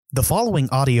The following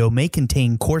audio may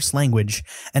contain coarse language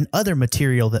and other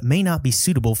material that may not be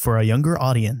suitable for a younger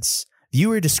audience.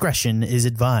 Viewer discretion is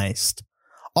advised.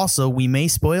 Also, we may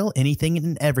spoil anything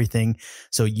and everything,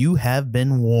 so you have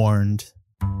been warned.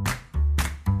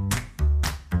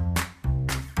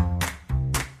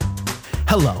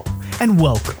 Hello, and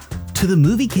welcome to the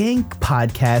Movie King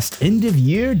Podcast End of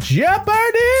Year Jeopardy!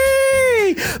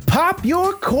 Pop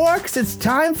your corks. It's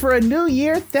time for a new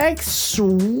year. Thanks,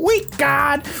 sweet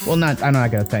God. Well, I'm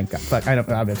not going to thank God. Fuck,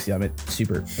 I'm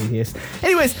super atheist.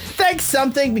 Anyways, thanks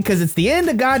something because it's the end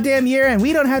of goddamn year and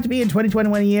we don't have to be in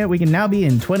 2021 yet. We can now be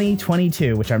in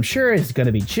 2022, which I'm sure is going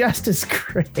to be just as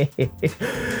great.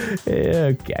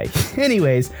 Okay.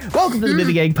 Anyways, welcome to the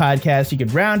Movie King Podcast. You can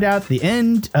round out the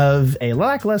end of a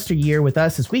lackluster year with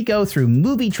us as we go through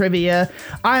movie trivia.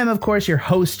 I am, of course, your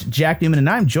host, Jack Newman, and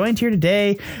I'm joined here today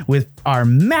with our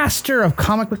master of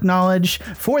comic book knowledge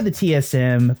for the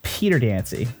TSM, Peter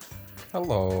Dancy.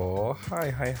 Hello.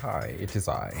 Hi. It is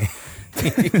I.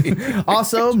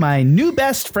 Also, my new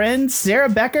best friend, Sarah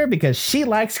Becker, because she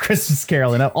likes Christmas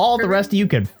Carol, and all the rest of you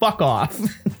can fuck off.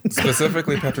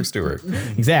 Specifically Patrick Stewart.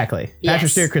 Exactly. Yes.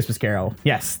 Patrick Stewart, Christmas Carol.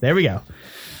 Yes, there we go.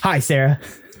 Hi, Sarah.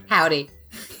 Howdy.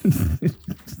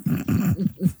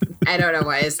 I don't know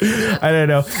why I said that. I don't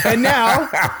know. And now,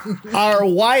 our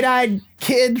wide-eyed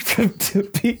kid from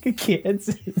Topeka,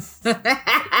 Kansas.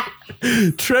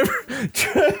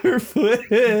 Trevor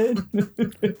Flynn.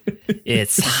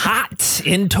 It's hot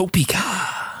in Topeka.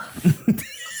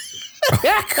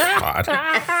 God.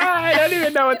 I don't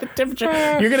even know what the temperature.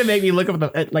 You're gonna make me look up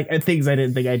the things I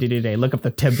didn't think I did today. Look up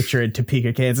the temperature in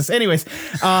Topeka, Kansas. Anyways,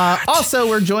 also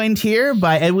we're joined here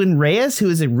by Edwin Reyes, who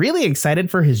is really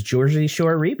excited for his Jersey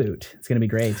Shore reboot. It's gonna be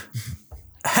great.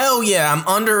 Hell yeah, I'm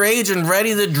underage and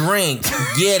ready to drink.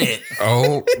 Get it.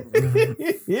 Oh.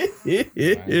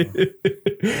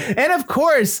 And of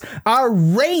course, our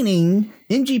reigning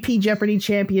MGP Jeopardy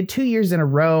champion 2 years in a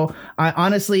row. I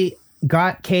honestly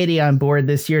got Katie on board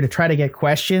this year to try to get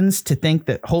questions to think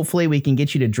that hopefully we can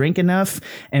get you to drink enough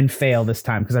and fail this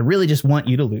time because I really just want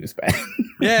you to lose, Ben.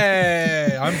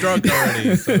 Yay! I'm drunk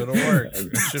already, so it'll work.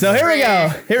 So here we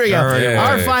go. Yay.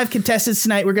 Our 5 contestants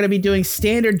tonight, we're going to be doing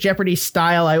standard Jeopardy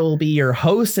style. I will be your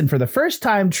host, and for the first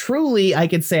time, truly, I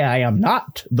could say I am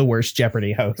not the worst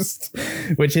Jeopardy host,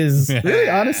 which is really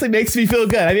honestly makes me feel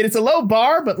good. I mean, it's a low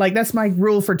bar, but like that's my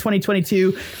rule for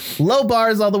 2022. Low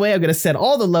bars all the way. I'm going to set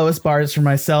all the lowest bars for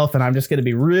myself, and I'm just going to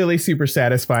be really super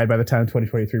satisfied by the time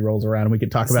 2023 rolls around and we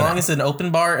can talk about it. As long as it's an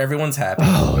open bar, everyone's happy.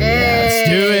 Oh, yeah, let's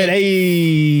do it.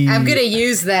 Hey. I'm going to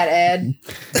use that, Ed.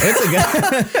 It's a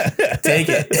good. Take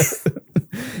it.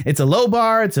 It's a low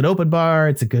bar. It's an open bar.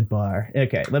 It's a good bar.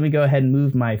 Okay, let me go ahead and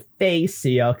move my face so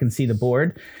y'all can see the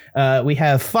board. We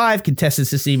have 5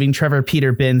 contestants this evening: Trevor,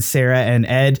 Peter, Ben, Sarah, and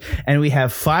Ed. And we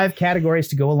have 5 categories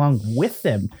to go along with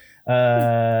them.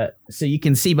 So you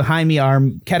can see behind me, our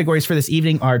categories for this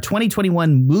evening are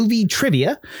 2021 movie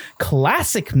trivia,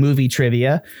 classic movie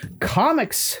trivia,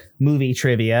 comics movie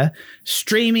trivia,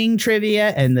 streaming trivia,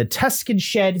 and the Tuscan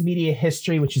Shed media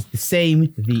history, which is the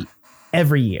same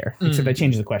every year, except I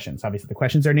change the questions. Obviously, the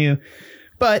questions are new,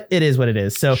 but it is what it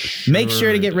is. So make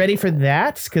sure to get ready for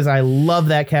that because I love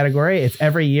that category. It's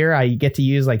every year I get to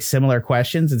use like similar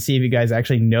questions and see if you guys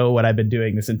actually know what I've been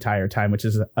doing this entire time, which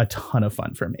is a ton of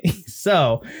fun for me.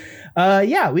 So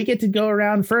we get to go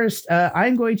around first.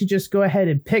 I'm going to just go ahead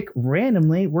and pick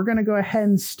randomly. We're going to go ahead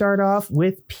and start off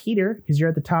with Peter because you're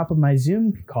at the top of my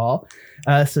Zoom call.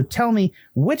 So tell me,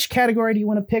 which category do you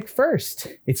want to pick first?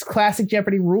 It's classic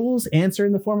Jeopardy rules, answer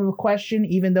in the form of a question,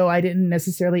 even though I didn't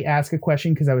necessarily ask a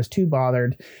question because I was too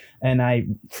bothered. And I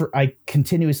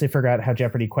continuously forgot how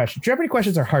Jeopardy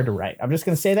questions are hard to write. I'm just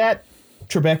going to say that.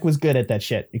 Trebek was good at that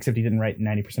shit, except he didn't write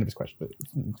 90% of his questions. But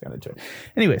he's got into it.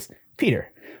 Anyways,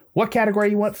 Peter, what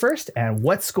category you want first and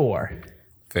what score?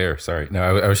 Fair. Sorry. No,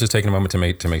 I was just taking a moment to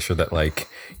make sure that like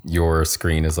your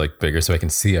screen is like bigger so I can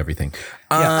see everything.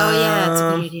 That's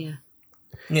a good idea.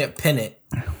 Yeah, pin it.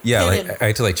 Yeah, like I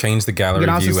had to like change the gallery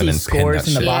view and then pin that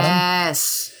in the shit. bottom.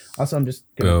 Yes. Also, I'm just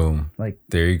gonna, boom. Like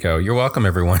there you go. You're welcome,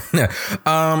 everyone.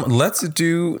 Let's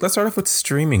start off with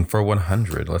streaming for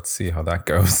 100. Let's see how that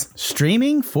goes.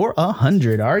 Streaming for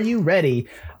 100. Are you ready?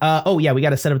 We got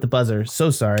to set up the buzzer. So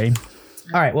sorry.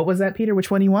 All right, what was that, Peter? Which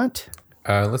one do you want?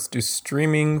 Let's do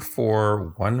streaming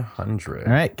for 100.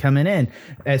 All right, coming in.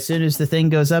 As soon as the thing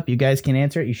goes up, you guys can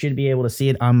answer it. You should be able to see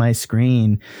it on my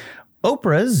screen.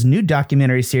 Oprah's new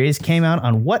documentary series came out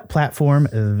on what platform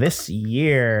this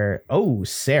year? Oh,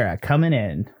 Sarah, coming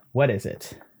in. What is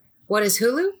it? What is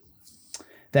Hulu?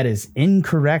 That is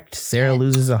incorrect. Sarah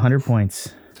loses 100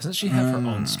 points. Doesn't she have her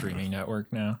own streaming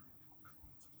network now?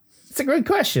 It's a great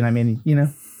question. I mean, you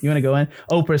want to go in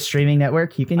Oprah streaming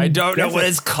network. You can. I don't know guess what it.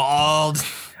 it's called.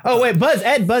 Oh wait,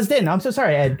 Ed buzzed in. I'm so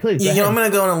sorry, Ed. Please. You Go know, I'm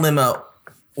ahead. gonna go on a limb out.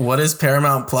 What is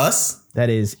Paramount Plus? That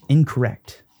is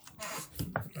incorrect.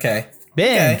 Okay.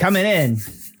 Ben Okay. coming in.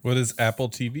 What is Apple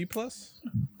TV Plus?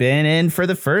 Ben in for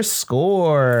the first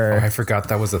score. I forgot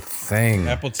that was a thing.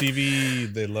 Apple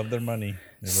TV, they love their money.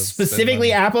 They love to spend Specifically,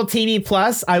 money. Apple TV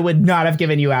Plus. I would not have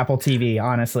given you Apple TV.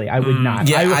 Honestly, I would not.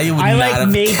 Yeah, I would not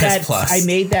have made guessed that. Plus. I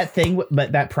made that thing,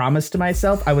 but that promise to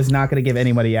myself, I was not going to give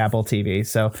anybody Apple TV.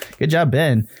 So good job,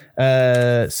 Ben.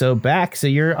 So back. So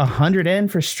you're 100 in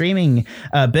for streaming.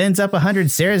 Ben's up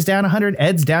 100. Sarah's down 100.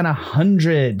 Ed's down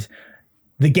 100.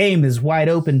 The game is wide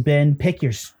open. Ben, pick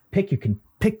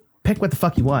what the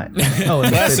fuck you want. Oh,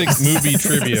 and Classic movie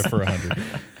trivia for 100.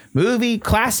 movie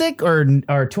classic or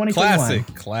 2021?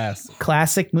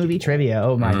 Classic movie trivia.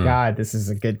 Oh my God, this is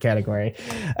a good category.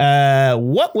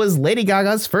 What was Lady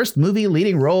Gaga's first movie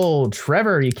leading role?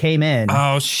 Trevor, you came in.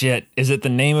 Oh shit! Is it the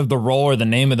name of the role or the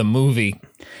name of the movie?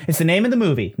 It's the name of the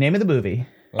movie. Name of the movie.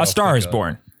 A Star is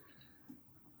Born.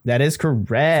 That is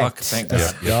correct. Fuck, thank A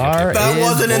God. Star That is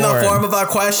wasn't in the Born. form of our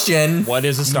question. What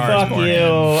is A Star Fuck is Born? you.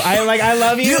 I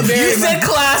love you. You very said much.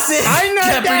 classic. I'm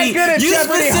not that Jeopardy. good at You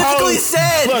Jeopardy specifically host.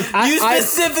 said. Look, you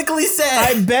specifically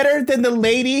said. I'm better than the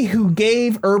lady who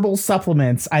gave herbal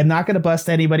supplements. I'm not going to bust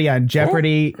anybody on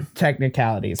Jeopardy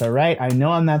technicalities. All right. I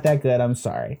know I'm not that good. I'm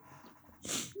sorry.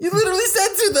 You literally said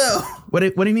to though. What do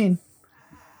you mean?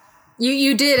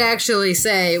 You did actually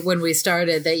say when we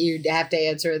started that you'd have to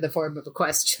answer in the form of a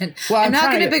question. Well, I'm I'm not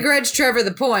trying going to to- begrudge Trevor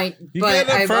the point, You but get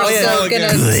it I'm first also of all going to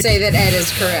again. say that Ed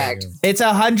is correct. It's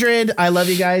 100. I love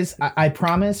you guys. I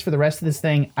promise for the rest of this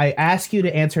thing, I ask you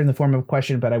to answer in the form of a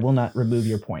question, but I will not remove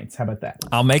your points. How about that?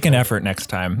 I'll make an effort next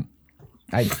time.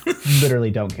 I literally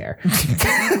don't care.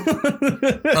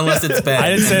 Unless it's bad. I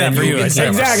didn't say that for you. I said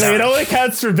Exactly. It only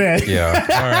counts for Ben. Yeah.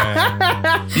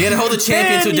 All right. You gotta hold the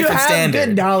champion to a Ben, you different have standard.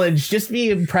 good knowledge. Just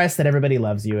be impressed that everybody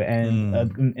loves you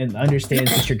and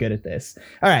understands that you're good at this.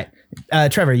 All right.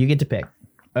 Trevor, you get to pick.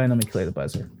 And let me clear the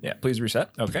buzzer. Yeah, please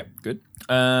reset. Okay, good.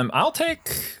 I'll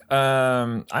take.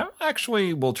 I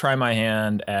actually will try my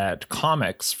hand at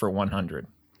comics for 100.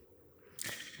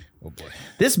 Oh boy.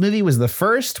 This movie was the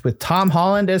first with Tom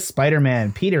Holland as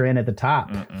Spider-Man. Peter in at the top.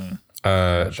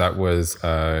 That was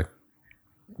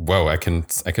whoa, I couldn't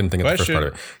think of the first Question. part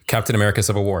of it. Captain America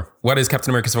Civil War. What is Captain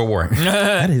America Civil War?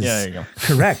 That is Yeah, there you go.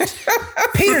 correct.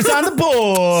 Peter's on the board.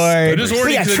 I just warned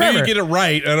you Yeah, because Trevor. you get it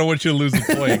right. I don't want you to lose the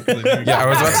point. Yeah, I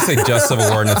was about to say just Civil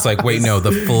War, and it's like, wait, no,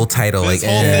 the full title. This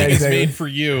Like, whole thing is exactly. made for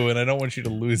you, and I don't want you to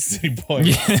lose any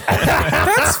points.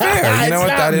 that's fair. You know It's what?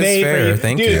 not That is made for fair. you.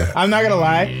 Thank Dude, you. I'm not gonna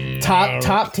lie.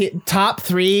 Top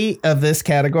three of this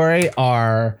category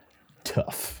are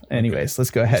tough. Anyways, let's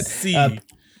go ahead. C.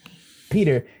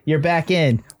 Peter, you're back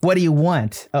in. What do you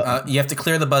want? You have to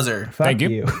clear the buzzer. Fuck Thank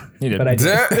you. You did. But I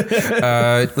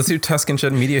did. Let's do Tuscan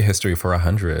Shed media history for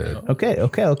 100. Okay.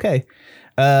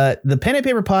 The Pen and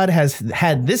Paper Pod has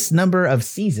had this number of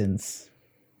seasons.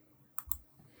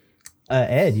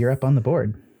 Ed, you're up on the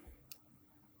board.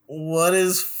 What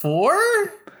is 4?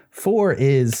 4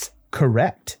 is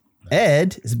correct.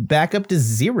 Ed is back up to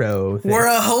 0. We're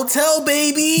a hotel,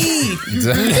 baby.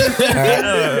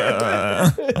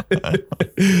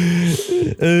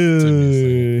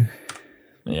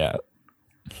 Yeah.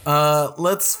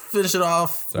 Let's finish it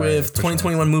off with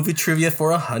 2021 movie trivia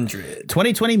for 100.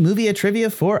 2020 movie trivia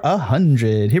for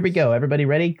 100. Here we go. Everybody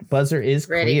ready? Buzzer is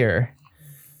Ready. clear.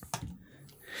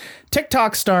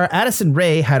 TikTok star Addison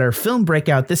Rae had her film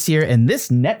breakout this year in this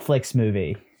Netflix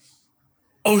movie.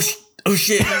 Oh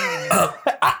shit.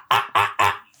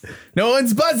 No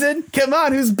one's buzzing. Come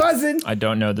on, who's buzzing? I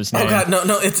don't know this name. Oh god,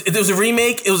 no, it was a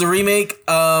remake. It was a remake.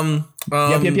 Yep.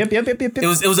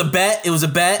 It was a bet. It was a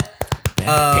bet.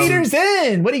 Peter's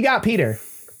in. What do you got, Peter?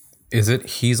 Is it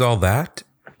He's All That?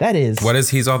 That is What is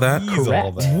He's All That? He's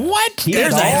all correct. that. What? He's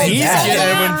There's all a he's that. all Get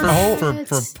that? everyone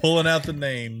for pulling out the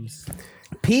names.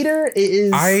 Peter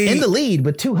is in the lead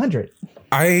with 200.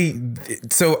 I'm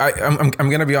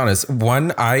gonna be honest.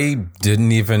 One, I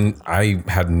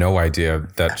had no idea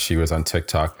that she was on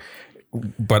TikTok.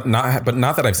 But not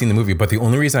that I've seen the movie, but the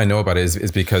only reason I know about it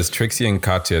is because Trixie and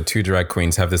Katya, two drag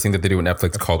queens, have this thing that they do on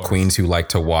Netflix called Queens Who Like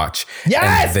to Watch.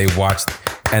 Yes! And they watched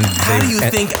and How do you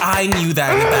think I knew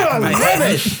that in the back of my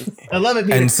head? I love it,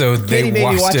 Peter. And so they Katie made me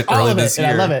watched watch it all early of this and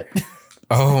I year. love it.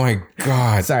 Oh my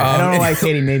God. Sorry, I don't know why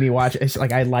Katie made me watch it.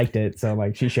 Like, I liked it, so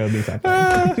like she showed me something.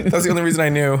 That's the only reason I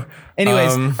knew.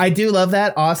 Anyways, I do love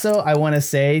that. Also, I want to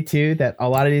say too that a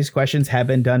lot of these questions have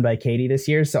been done by Katie this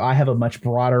year, so I have a much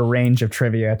broader range of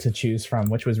trivia to choose from,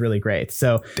 which was really great.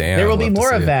 So there will be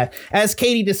more of that. As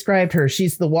Katie described her,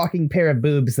 she's the walking pair of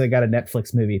boobs that got a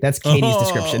Netflix movie. That's Katie's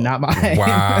description, not mine.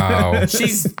 Wow.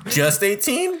 She's just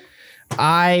 18?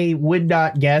 I would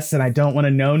not guess, and I don't want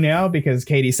to know now because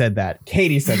Katie said that.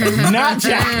 Katie said that, not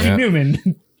Jack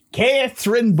Newman.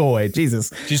 Catherine Boyd.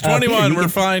 Jesus. She's 21. We're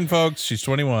fine, folks. She's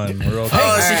 21. We're okay.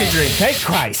 Oh, she can drink. Thank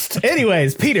Christ.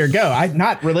 Anyways, Peter, go. I'm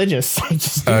not religious. I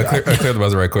just Clear the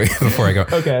buzzer right quick before I go.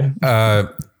 Okay.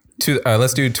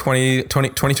 Let's do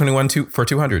 2021 for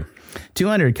 200.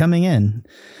 200 coming in.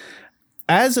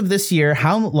 As of this year,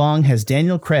 how long has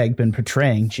Daniel Craig been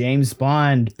portraying James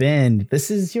Bond? Ben, this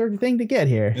is your thing to get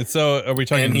here. And so, are we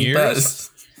talking And he years?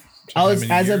 does.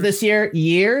 As of this year,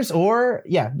 years or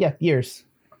years.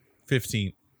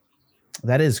 15.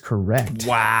 That is correct.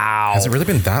 Wow. Has it really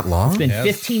been that long? It's been Yes.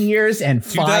 15 years and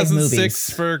 5 2006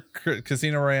 movies. for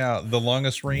Casino Royale, the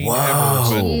longest reign Wow.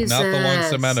 ever, but not the longest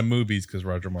Jesus. amount of movies because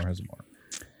Roger Moore has more.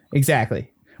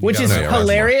 Exactly. Which gotta is know Roger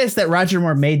hilarious that Roger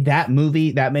Moore made that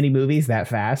movie, that many movies that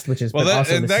fast, which is Well, but that,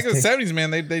 also and this back in the is- 70s, man,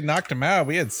 they knocked him out.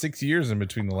 We had 6 years in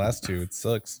between the last two. It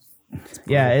sucks.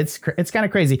 Yeah, it's kind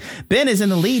of crazy. Ben is in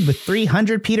the lead with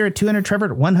 300, Peter at 200, Trevor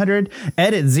at 100,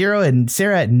 Ed at 0, and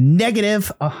Sarah at negative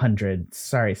 100.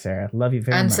 Sorry, Sarah. Love you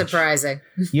very much. Unsurprising.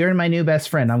 You're my new best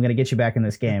friend. I'm going to get you back in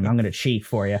this game. I'm going to cheat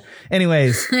for you.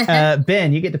 Anyways,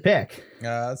 Ben, you get to pick.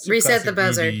 Let's do Reset classic the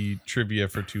buzzer. movie trivia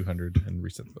for 200 and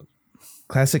reset the buzzer.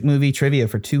 Classic movie trivia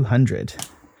for 200.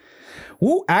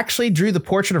 Who actually drew the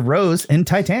portrait of Rose in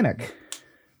Titanic?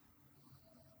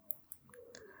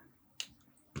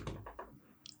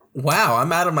 Wow,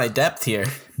 I'm out of my depth here.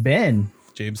 Ben.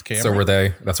 James Cameron. So were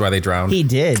they? That's why they drowned. He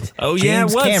did. Oh, yeah,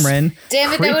 James it was. Cameron.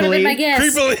 Damn it, that would have been my guess.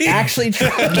 Creepily. Actually,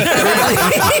 That's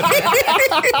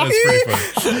pretty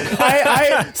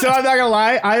funny. so I'm not gonna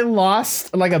lie, I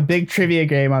lost like a big trivia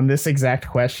game on this exact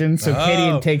question. So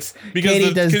Katie takes because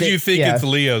Katie does you think yeah. it's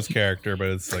Leo's character, but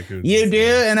it's like who's You do,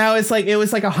 and I was like, it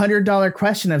was like $100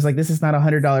 question. I was like, this is not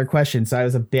 $100 question, so I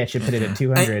was a bitch and put it at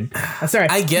 200. Sorry,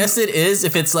 I guess it is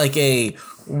if it's like a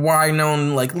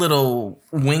wide-known like little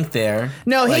wink there.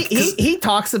 no, Like, he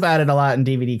talks about it a lot in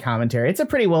DVD commentary. It's a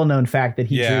pretty well known fact that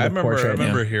he Yeah, drew the I remember- portrait. I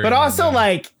remember hearing but also that.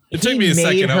 like It took he me a made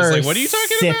second. I was her like, what are you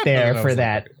talking sit about? there And I for was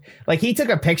that. Like he took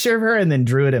a picture of her and then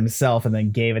drew it himself and then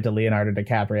gave it to Leonardo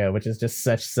DiCaprio, which is just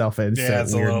such Yeah, it's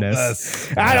a little- weirdness.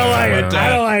 that's- I don't like it. I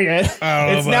don't like it. I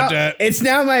don't know It's about now, that. it's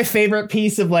now my favorite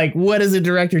piece of like, what is a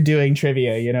director doing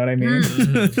trivia? You know what I mean? All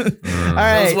That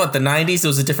right. was what, the 90s? It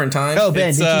was a different time? Oh, Ben,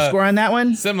 It's, did you score on that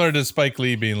one? Similar to Spike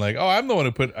Lee being like, "Oh, I'm the one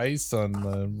who put ice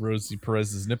on Rosie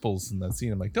Perez's nipples in that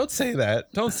scene." I'm like, "Don't say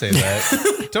that. Don't say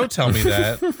that. Don't tell me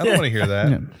that. I don't want to hear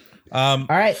that." All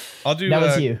right. I'll do That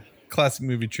was you. classic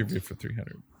movie trivia for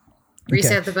 300.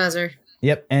 Reset the buzzer.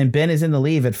 Yep. And Ben is in the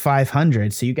lead at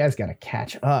 500. So you guys got to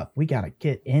catch up. We got to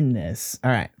get in this.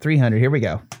 All right. 300. Here we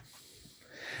go.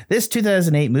 This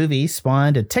 2008 movie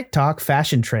spawned a TikTok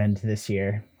fashion trend this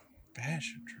year.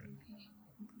 Fashion trend.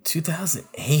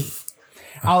 2008.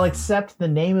 I'll accept the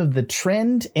name of the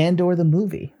trend and or the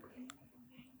movie.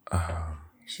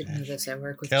 Should know this. I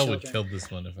work with Kel would children. kill this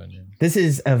one if I knew. This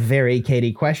is a very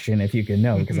Katie question, if you can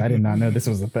know, because I did not know this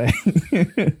was a thing.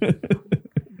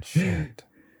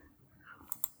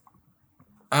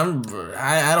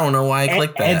 I don't know why I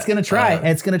clicked that. Ed's gonna try.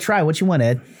 Ed's gonna try. What you want,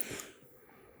 Ed?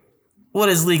 What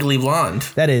is Legally Blonde?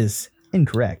 That is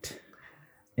incorrect.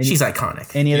 She's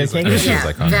iconic. Any other She's like- takers? She was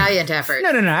Yeah, iconic. valiant effort. No,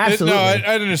 absolutely. No,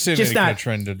 I understand Just any kind not- of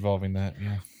trend involving that.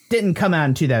 Yeah. Didn't come out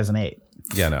in 2008.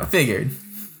 Yeah, no. Figured.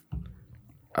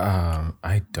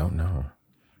 I don't know.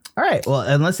 All right. Well,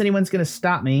 unless anyone's going to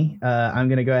stop me, I'm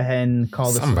going to go ahead and call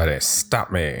this. Somebody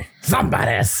stop me.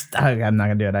 Somebody. I'm not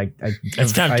going to do it.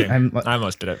 It's tempting. I'm, I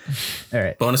almost did it. all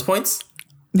right. Bonus points?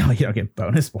 No, you don't get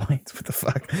bonus points. What the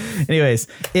fuck? Anyways,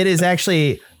 it is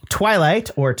actually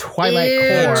Twilight or Twilight Ew.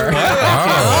 Core.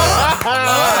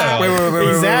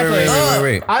 Exactly.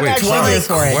 Wait. I'm actually here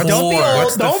for it. Core. Don't be old.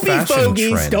 What's the Don't be fashion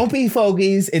fogies. trend? Don't be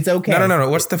fogies. It's okay. No.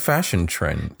 What's the fashion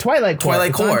trend? Twilight Core. Twilight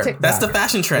It's on Core. TikTok. That's the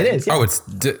fashion trend. It is. Yeah. Oh, it's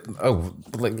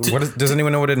what is? Does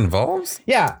anyone know what it involves?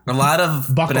 Yeah. A lot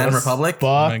of Buckles. Banana Republic. Oh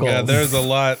my Buckles. God, there's a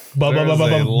lot. Bu- bu- There's bu- bu-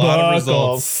 a bu- lot of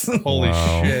buckles. results. Holy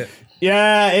Wow. shit.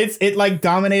 Yeah, it like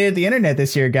dominated the internet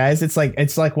this year, guys. It's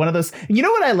like one of those. You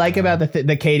know what I like about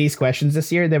the Katie's questions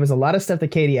this year? There was a lot of stuff that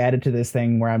Katie added to this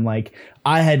thing where I'm like,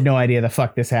 I had no idea the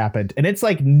fuck this happened, and it's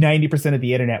like 90% of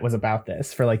the internet was about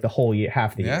this for like the whole year,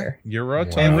 half the year. You're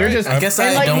right. And we're just, I guess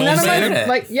I like, don't none use of the my, internet.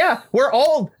 like, yeah,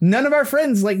 none of our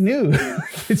friends like knew.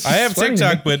 It's I have just funny to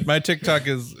TikTok, me. but my TikTok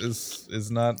is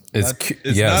not. It's not- cu-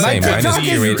 it's yeah, not same. My Mine is TikTok is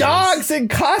curated. dogs and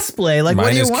cosplay. Like, what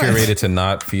Mine do you is want? curated to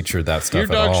not feature that stuff Your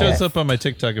dog at all. shows up on my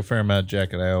TikTok a fair amount,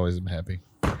 Jack, and I always am happy.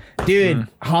 Dude,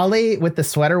 Holly with the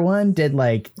sweater one did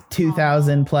like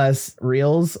 2,000 plus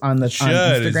reels on the on Should.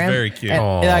 Instagram. It's very cute. And,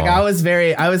 Aw. like I was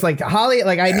like, Holly,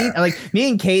 like I need, like me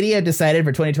and Katie have decided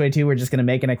for 2022 we're just gonna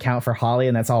make an account for Holly,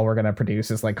 and that's all we're gonna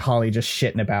produce is like Holly just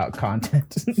shitting about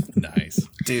content. Nice.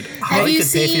 Dude, Holly you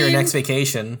could pay for your seen- next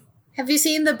vacation. Have you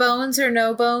seen the Bones or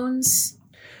No Bones?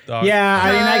 Dog. Yeah,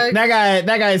 I mean Doug.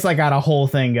 that guy's like got a whole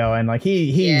thing going. Like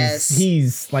Yes.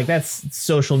 he's like that's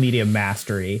social media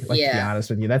mastery. Like to be Yeah. honest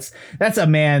with you, that's a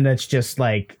man that's just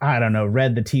like I don't know,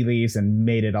 read the tea leaves and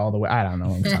made it all the way. I don't know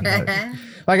what I'm talking about.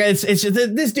 Like it's just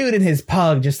this dude in his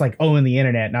pug just like owning the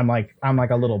internet, and I'm like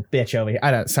a little bitch over here.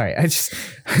 I just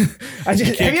have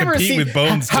you Can't ever compete seen with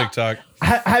Bones TikTok.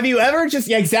 Have you ever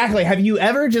just exactly? Have you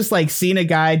ever just like seen a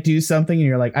guy do something and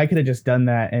you're like, I could have just done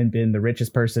that and been the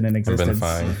richest person in existence?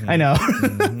 fine. I know.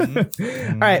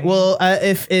 All right. Well,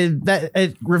 if that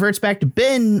it reverts back to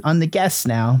Ben on the guests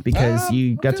now because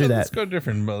you got through Let's that. go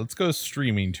different. Let's go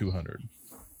streaming 200.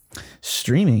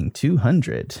 Streaming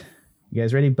 200. You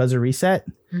guys ready? Buzzer reset.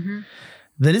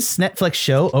 This Netflix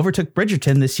show overtook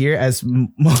Bridgerton this year as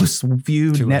most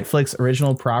viewed Netflix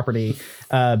original property.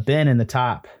 Ben in the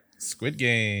top. Squid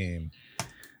Game.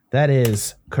 That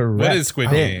is correct. What is Squid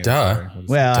Game? duh. Sorry, what is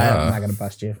Well, Duh. I'm not gonna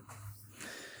bust you.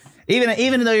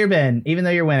 Even though you're Ben, even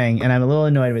though you're winning, and I'm a little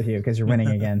annoyed with you because you're winning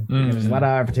again. There's a lot of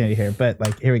opportunity here, but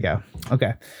like here we go.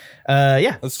 Okay,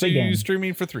 yeah. Let's Squid do Game.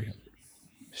 streaming for 300.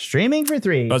 Streaming for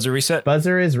 3. Buzzer reset.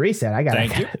 Buzzer is reset. I got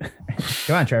Thank you. it.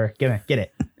 Come on, Trevor. Get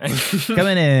it.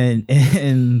 Coming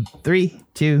in 3,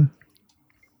 2.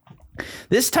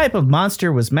 This type of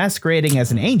monster was masquerading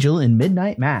as an angel in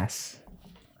Midnight Mass.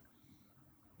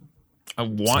 I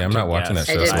want. See, I'm to not watching guess.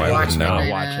 that I show, didn't so I watch wouldn't Midnight know.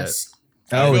 I'll watch Mass.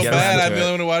 I Oh, feel yeah, bad. listen I'm to the it.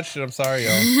 only one who watched it. I'm sorry,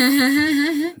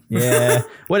 y'all. Yeah.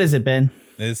 What is it, Ben?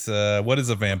 It's what is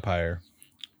a vampire?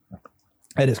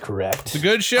 That is correct. It's a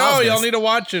good show. Awesome. Y'all need to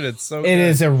watch it. It's so It good.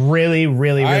 is a really,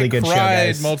 really, really good show, cried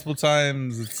guys. multiple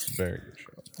times. It's a very good show.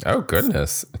 Oh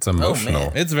goodness, it's emotional.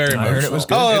 man. It's very I emotional. heard it was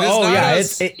good. It is not yeah.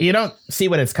 as- You don't see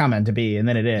what it's coming to be, and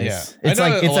then it is. yeah. It's I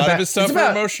know like that it's a lot about of his stuff it's are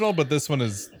about, emotional, but this one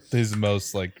is his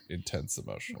most like intense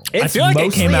emotional. it's I feel like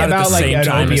it came mostly out at the about, like, same an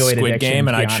time as opioid Squid addiction, Game,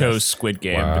 and to I be chose honest. Squid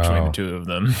Game Wow. between the two of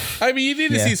them. I mean, you need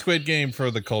to Yeah. see Squid Game for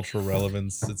the cultural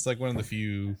relevance. It's like one of the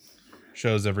few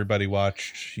shows everybody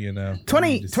watched, You need to see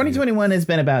it. 2021 has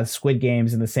been about Squid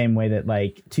Games in the same way that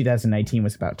like 2019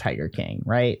 was about Tiger King,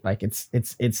 right? Like it's Or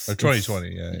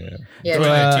 2020, yeah. Yeah,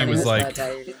 2019 was it's like- about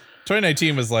Tiger King.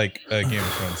 2019 was like a Game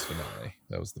of Thrones finale.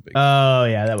 That was the big. Oh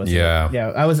yeah, that was Yeah. yeah.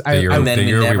 I was The year, I, And then the we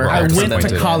year we never were I all had went something to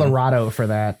disappointed. Colorado for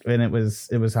that, and it was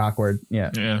awkward.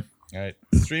 Yeah. Yeah. All right,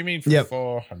 streaming for Yep.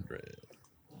 400.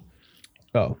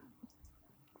 Oh,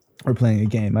 we're playing a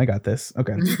game. I got this.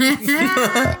 Okay.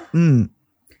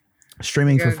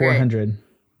 Streaming Go for great. 400.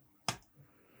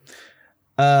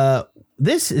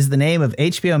 This is the name of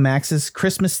HBO Max's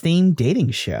Christmas themed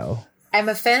dating show. I'm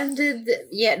offended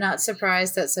yet not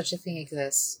surprised that such a thing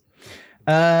exists.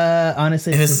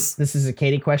 Honestly, If this is a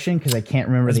Katie question because I can't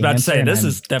remember I was the about to answer. say and this I'm-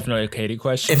 is definitely a Katie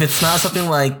question. If it's not something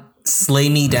like Slay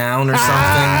Me Down or something,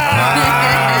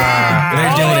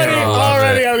 they're doing it wrong.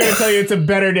 Already, I'm gonna tell you it's a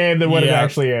better name than what it Yeah.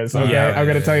 actually is. Okay, Yeah, I'm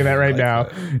gonna tell you that right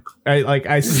like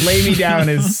now. I Slay Me Down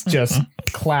is just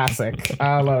classic.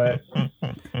 I love it.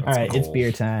 All right, it's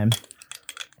beer time.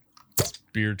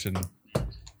 Beerton.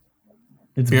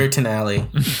 It's Beerton Alley.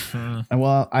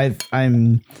 well,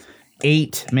 I'm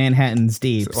 8 Manhattans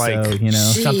deep, Like- so you know.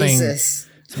 Something- Jesus.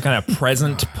 Some kind of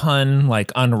present pun,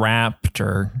 like unwrapped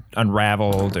or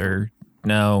unraveled, or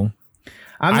no.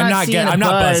 I'm I'm not not seeing get- a I'm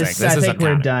not buzz. buzzing. This I think isn't we're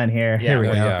counting. done here. Here we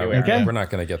go. Yeah, Okay. we're not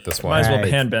gonna get this one. Might as well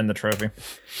Alright. hand Ben the trophy.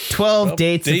 12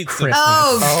 dates of dates of- Christmas.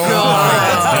 Oh, God.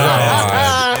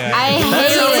 Yeah. I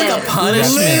That sounds hate like it. a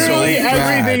punishment. Literally so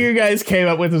bad. everything you guys came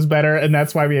up with was better, and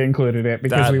that's why we included it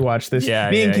because That- we watched this. yeah,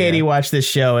 Me and yeah, Katie yeah. watched this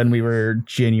show, and we were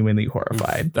genuinely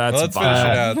horrified. That's Well, let's finish it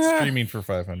bad. out. Streaming for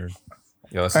 500.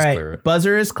 Yeah, let's All just right, clear it.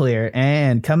 buzzer is clear,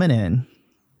 and coming in.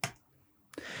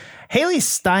 Haley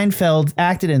Steinfeld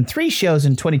acted in 3 shows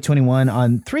in 2021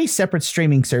 on 3 separate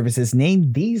streaming services.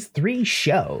 Name these 3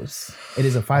 shows. It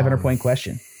is a 500-point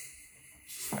question.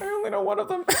 I only know know one of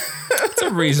them. It's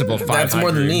a reasonable 500 That's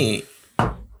more than me.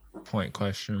 point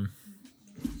question.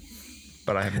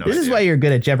 But I have no This idea. is why you're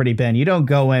good at Jeopardy, Ben. You don't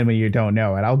go in when you don't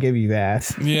know it. I'll give you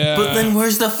that. Yeah. But then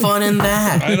where's the fun in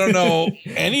that? I don't know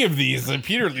any of these. And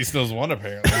Peter at least knows one,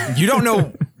 apparently. You don't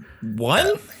know one?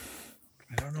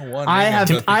 I don't know one. I Maybe I'm have.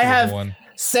 just I thinking of have. one.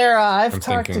 Sarah, I've I'm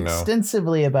talked thinking no.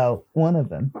 extensively about one of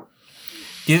them.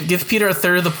 Give Peter a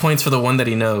third of the points for the one that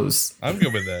he knows. I'm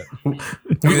good with that. I mean,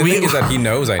 the thing is that he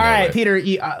knows I know All right, it. Peter.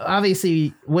 You,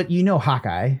 obviously, what you know,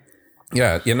 Hawkeye.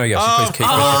 Yeah, she plays Kate Bishop in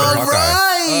All Hawkeye.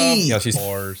 right. Yeah, she's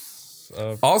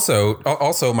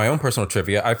also my own personal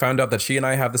trivia. I found out that she and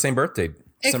I have the same birthday,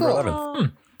 December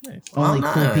 11th. Only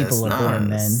cool nice, people are born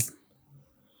then. nice.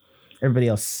 Everybody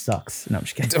else sucks. No, I'm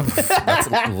just kidding. That's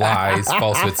lies,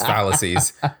 falsehoods,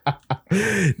 fallacies.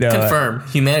 No, Confirm.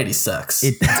 Humanity sucks.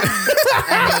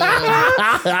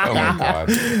 Oh my god.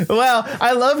 well,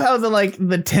 I love how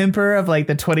the temper of like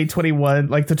the 2021,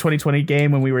 like the 2020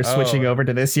 game when we were switching over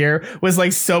to this year was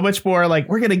like so much more like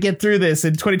we're gonna get through this.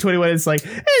 In 2021, it's like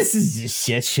this is just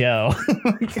shit show.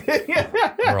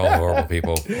 We're all horrible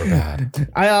people. We're bad.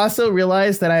 I also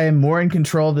realized that I am more in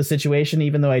control of the situation,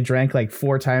 even though I drank like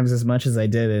 4 times as much as I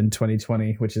did in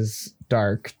 2020, which is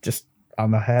dark, just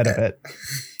on the head of it.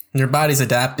 Your body's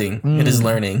adapting. It is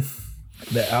learning.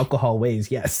 The alcohol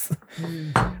weighs, yes.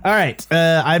 All right.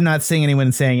 I'm not seeing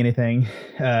anyone saying anything,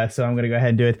 so I'm going to go ahead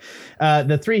and do it.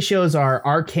 The 3 shows are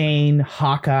Arcane,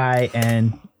 Hawkeye,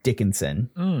 and Dickinson.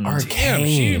 Damn,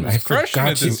 she was crushing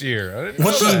it this year. I didn't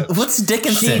know that. What's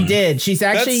Dickinson? She did. She's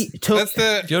actually That's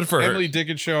the Good for her. Emily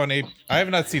Dickens show on I have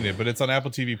not seen it, but it's on Apple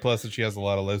TV Plus, and she has a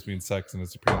lot of lesbian sex, and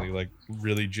it's apparently like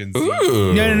really Gen Z.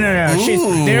 Ooh. No.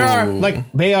 Ooh.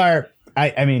 They are.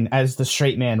 I mean, as the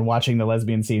straight man watching the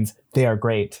lesbian scenes, they are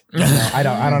great. You know, I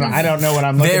don't know what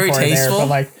I'm looking Very for tasteful? there, but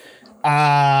like,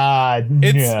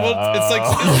 It's like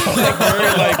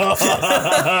very like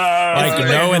Like, you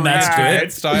know, and that's that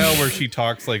good. style where she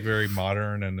talks like very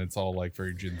modern, and it's all like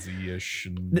very Gen Z-ish.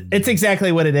 And it's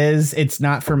exactly what it is. It's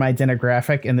not for my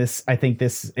demographic, and I think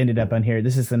this ended up on here.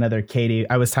 This is another Katie.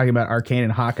 I was talking about Arcane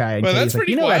and Hawkeye. And well, Katie's that's like,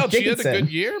 pretty you know, about wild. She had a Dickinson.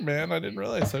 good year, man. I didn't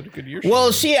realize how good year.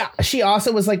 Well, had. she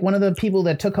also was like one of the people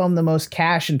that took home the most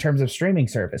cash in terms of streaming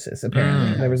services.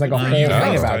 Apparently, there was like a whole thing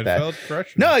about that.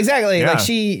 No, exactly. Yeah. Like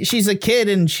she's a kid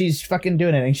and she's fucking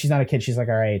doing it. And she's not a kid. She's like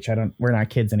our age. We're not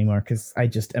kids anymore because I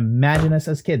just imagine us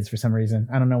as kids for some reason.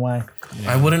 I don't know why.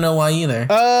 I wouldn't know why either.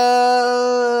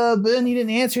 Ben, you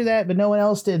didn't answer that, but no one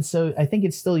else did. So I think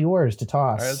it's still yours to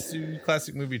toss. All right, let's do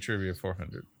classic movie trivia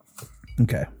 400.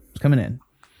 Okay, it's coming in.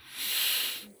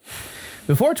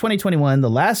 Before 2021, The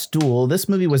Last Duel, this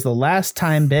movie was the last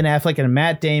time Ben Affleck and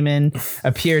Matt Damon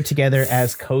appeared together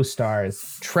as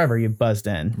co-stars. Trevor, you buzzed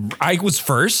in. I was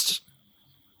first.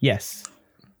 Yes.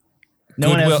 No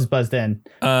one else has buzzed in.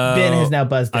 Ben has now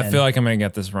buzzed in. I feel like I'm going to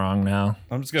get this wrong now.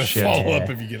 I'm just gonna follow up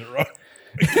if you get it wrong.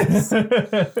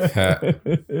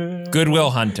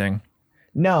 Goodwill Hunting.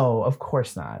 No, of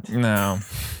course not. No.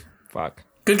 Fuck.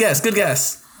 Good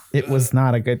guess. It was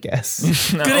not a good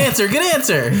guess. No. Good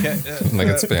answer. Like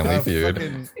it's Family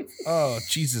Feud. Oh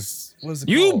Jesus! What is it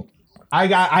You- called?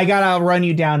 I gotta run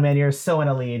you down, man. You're so in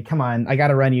a lead. Come on, I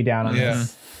gotta run you down on Yeah.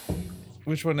 this.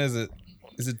 Which one is it?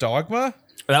 Is it Dogma?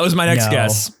 That was my next No.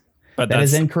 guess. But That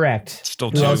that's is incorrect.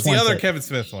 still Who two. else It's the wants other it? Kevin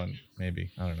Smith one. Maybe.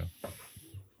 I don't know.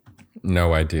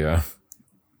 No idea.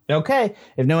 Okay,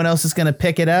 if no one else is gonna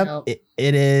pick it up, Nope.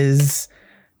 it is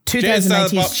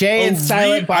 2019's Jay and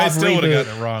Silent Bob I still would have reboot.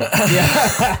 gotten it wrong. I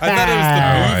thought it was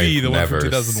the movie, I've the one never from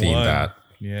 2001. seen that.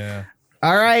 Yeah.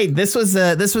 All right, this was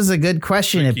a good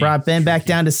question. Tricky. It brought Ben back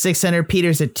down to 600.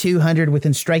 Peter's at 200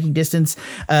 within striking distance.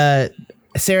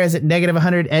 Sarah's at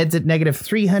 -100. Ed's at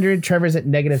 -300. Trevor's at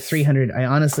 -300. I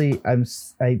honestly,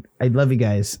 I love you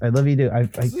guys. I love you too.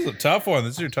 This is a tough one.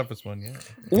 This is your toughest one, yeah.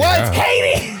 What,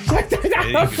 Katie? Katie, good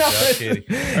job, Katie.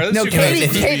 All right, let's No, do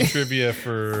classic Katie- movie trivia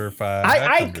for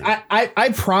 500. I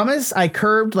promise I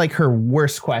curbed like her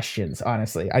worst questions.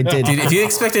 Honestly, I did. Dude, if you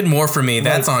expected more from me,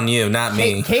 that's on you, not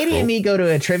me. Katie and me go to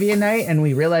a trivia night and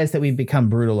we realize that we've become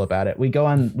brutal about it. We go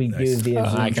on, we do the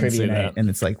I can trivia see night that. and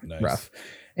it's like rough.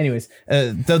 Anyways,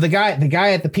 though the guy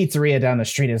at the pizzeria down the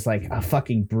street is like a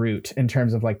fucking brute in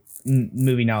terms of like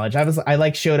movie knowledge. I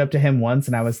like showed up to him once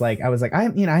and I was like I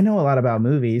know a lot about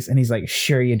movies, and he's like,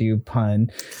 sure you do,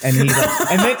 pun. And he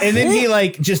like, and then he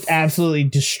like just absolutely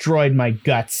destroyed my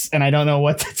guts, and I don't know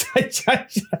what to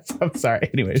I'm sorry.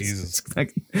 Anyways, Jesus.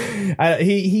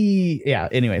 yeah.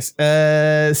 Anyways,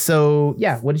 so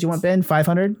yeah, what did you want, Ben?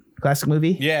 500 classic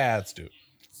movie. Yeah, let's do it.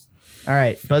 All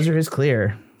right, buzzer is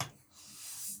clear.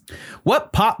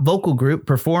 What pop vocal group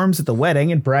performs at the wedding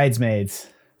in Bridesmaids?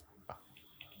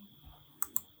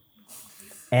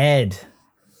 Ed.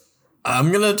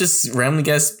 I'm gonna just randomly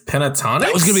guess Pentatonics.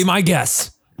 That was gonna be my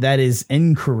guess. That is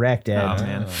incorrect, Ed. Oh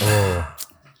man.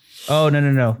 Oh,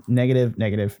 no. Negative.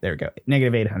 There we go.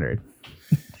 Negative 800.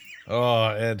 Oh,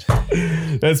 Ed.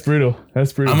 That's brutal. I'm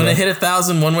gonna hit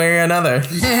 1,000 one way or another.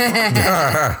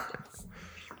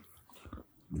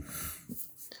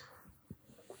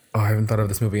 Oh, I haven't thought of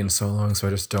this movie in so long, so I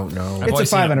just don't know. It's only a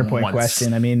seen it 500-point once.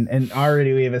 question. I mean, and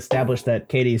already we have established that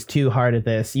Katie's too hard at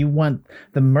this. You want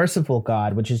the merciful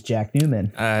God, which is Jack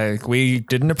Newman. We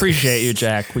didn't appreciate you,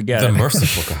 Jack. We get The it.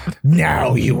 merciful God.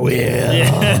 Now you will.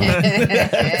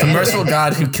 The merciful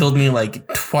God who killed me like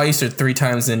twice or 3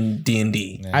 times in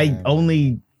D&D.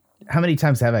 How many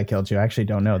times have I killed you? I actually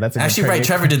don't know. That's a good Actually, right.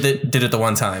 trivia. Trevor did it the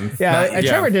one time. Yeah,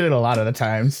 Trevor did it a lot of the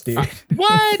times, dude.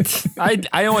 What?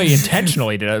 I only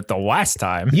intentionally did it the last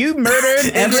time. You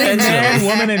murdered every man,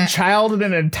 woman, and child in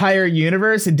an entire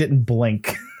universe and didn't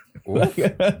blink. Oof.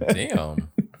 Damn.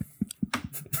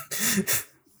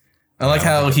 I like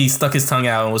how he stuck his tongue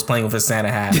out and was playing with a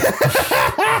Santa hat.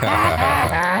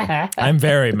 I'm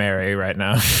very merry right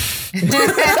now.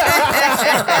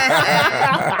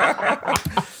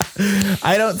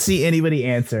 I don't see anybody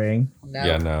answering. No.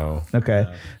 Yeah, no. Okay,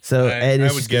 so Ed I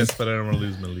is would guess, but I don't want to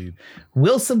lose my lead.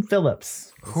 Wilson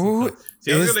Phillips. Who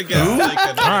See, I was gonna guess like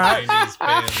a 90s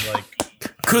band, like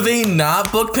Could they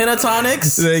not book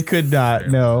Pentatonics? They could not.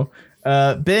 No.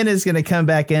 Ben is going to come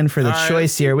back in for the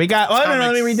choice here. We got. Oh no!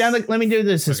 Let me read down. Let me do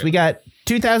this. Okay. We got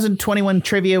 2021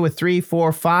 trivia with 3,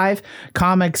 4, 5.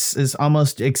 Comics is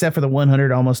almost, except for the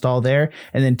 100, almost all there.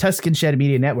 And then Tuscan Shed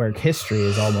Media Network history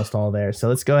is almost all there. So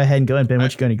let's go ahead and go. And Ben,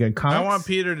 what you going to go? Comics. I want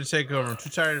Peter to take over. I'm too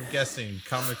tired of guessing.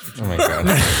 Comics. Oh my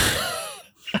god.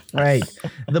 Right.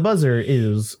 The buzzer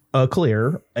is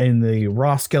clear in the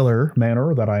Ross Geller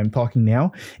manner that I am talking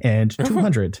now. And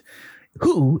 200.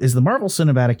 Who is the Marvel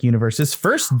Cinematic Universe's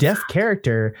first deaf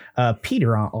character?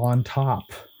 Peter on top.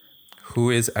 Who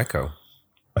is Echo?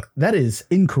 That is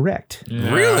incorrect.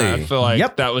 Yeah, Really? I feel like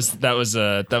Yep. that was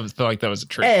a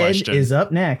trick Ed question. is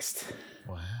up next.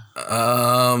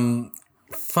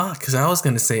 Fuck, because I was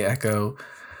gonna say Echo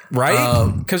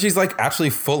Right? Because she's like actually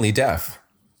fully deaf.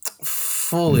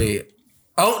 fully.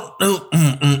 Oh no!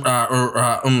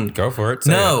 Go for it.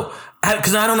 Say No,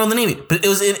 because I don't know the name, but it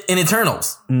was in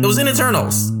Eternals. It was in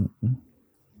Eternals, and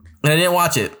I didn't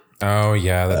watch it. it. Oh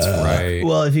yeah, that's right.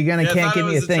 Well, if you're gonna Yeah, I can't thought give it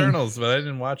me a was thing, Eternals, but I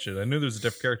didn't watch it. I knew there was a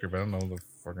deaf character, but I don't know the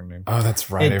fucking name. Oh, that's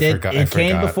right. it I did. forgot. It I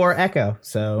came forgot. before Echo,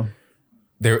 so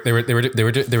They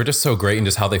were just so great in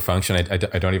just how they function. I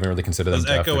don't even really consider them Was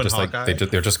deaf. Echo They're and just like Hawkeye?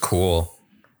 they're just cool.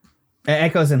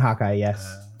 Echo's in Hawkeye.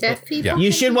 Yes, Deaf people. Yeah.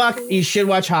 you should watch. You should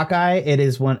watch Hawkeye. It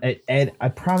is one. Ed, I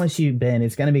promise you, Ben,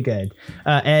 it's gonna be good.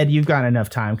 Ed, you've got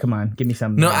enough time. Come on, give me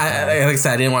some. No, like I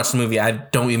said, I didn't watch the movie. I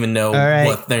don't even know right.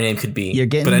 what their name could be. You're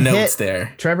getting but I know hit. it's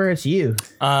there. Trevor, it's you.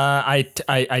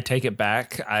 I take it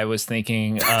back. I was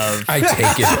thinking of. I take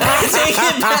it. Take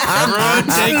it back.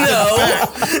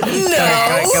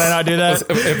 Can I not do that?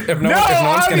 If no one's gonna.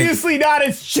 obviously not.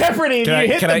 It's Jeopardy. If Can you I-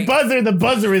 hit can the I- buzzer, the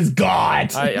buzzer is gone.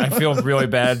 I feel really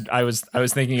bad. I was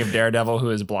thinking of Daredevil, who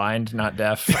is blind, not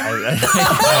deaf.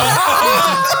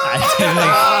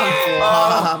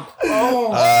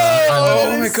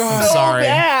 Oh my god. I'm sorry.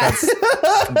 bad.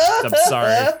 I'm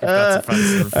sorry if that's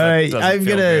offensive. All right, That doesn't I'm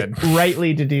feel gonna good.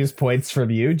 rightly deduce points from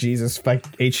you. Jesus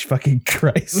fucking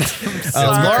Christ.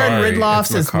 sorry. Lauren Makari. Ridloff It's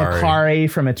says Makari.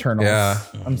 Makari from Eternals. Yeah.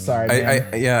 I'm sorry, man.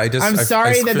 I'm I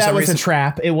sorry for that some was reason- a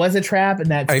trap. It was a trap, and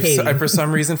that's Katie. I for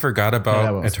some reason forgot that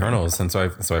about was Eternals, and so I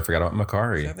forgot about I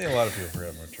Makari. think a lot of people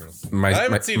forgot about Eternals. My- I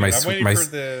haven't my- seen my- it. I'm waiting my- for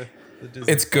the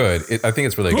Disney. It's good. I think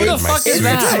it's really Who good. the fuck is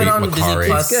that? sweet Coming on Disney Makari.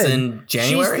 Plus Good. in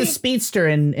January. She's the speedster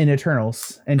in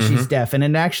Eternals, and she's deaf. And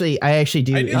I actually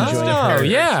do I knew enjoy those the Oh, character.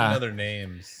 yeah. Other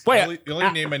names. Wait, the only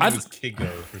name I knew I've- was Kigo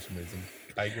for some reason.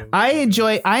 Kygo.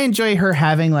 I enjoy her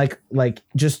having like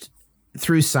just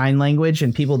through sign language,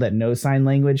 and people that know sign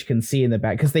language can see in the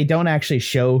back, because they don't actually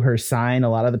show her sign a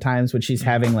lot of the times when she's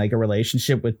having like a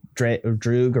relationship with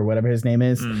Droog or whatever his name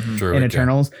is Druid, in yeah.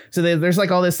 Eternals. So there's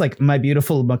like all this like my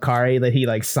beautiful Makari that he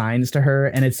like signs to her,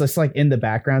 and it's just like in the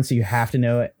background, so you have to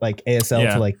know it like ASL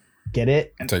Yeah. to like get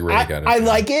it. To really get it, I yeah.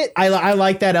 like it. I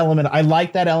like that element. I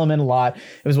like that element a lot.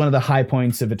 It was one of the high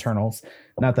points of Eternals.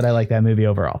 Not that I like that movie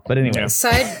overall, but anyway. Yeah.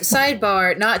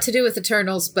 Sidebar, not to do with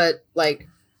Eternals, but like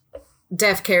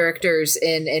deaf characters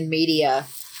in media.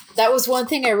 That was one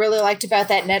thing I really liked about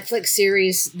that Netflix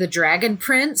series, The Dragon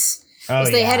Prince. Oh,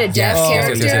 They had a deaf Yes.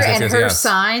 character, Yes, and her yes.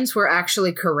 signs were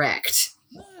actually correct.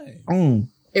 Mm.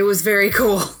 It was very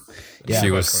cool. Yeah.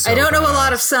 She was. So I don't know a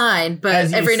lot badass. of sign, but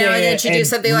As you every now say and then it, she do and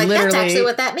something like, that's literally- actually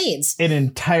what that means. An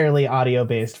entirely audio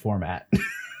based format.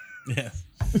 Yes.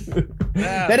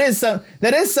 That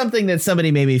is something that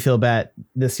somebody made me feel bad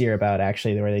this year about,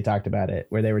 actually, where they talked about it,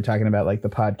 where they were talking about like the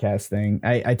podcast thing.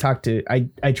 I tried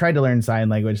to learn sign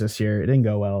language this year. It didn't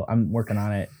go well. I'm working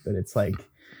on it, but it's like,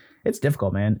 it's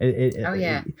difficult, man.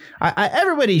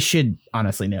 Everybody should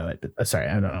honestly know it. But, sorry,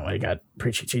 I don't know why I got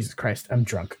preachy. Jesus Christ, I'm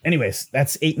drunk. Anyways,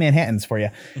 that's 8 Manhattans for you.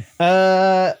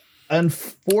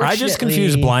 Unfortunately, I just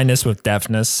confused blindness with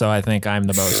deafness, so I think I'm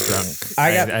the most drunk.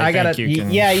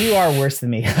 Yeah, you are worse than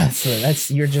me.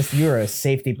 So you're a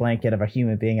safety blanket of a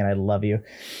human being, and I love you.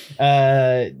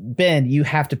 Ben, you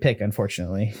have to pick,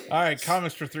 unfortunately. All right,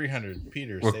 comics for 300.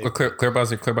 Peter, Clear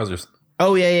buzzers.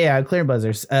 Oh yeah, clear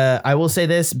buzzers. I will say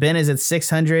this: Ben is at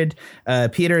 600,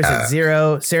 Peter is at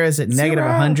 0, Sarah's at negative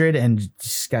 100, and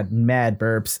just got mad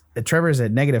burps. Trevor's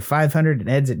at negative 500, and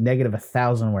Ed's at negative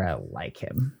 1,000, where I like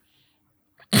him.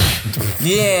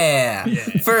 Yeah.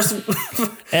 First,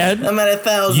 Ed, I'm at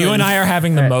 1,000. you and I are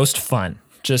having the most fun.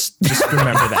 Just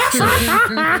remember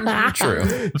that.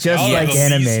 True. Just like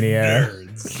Animania.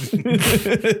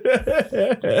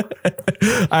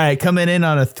 All right, coming in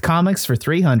on comics for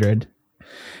 300.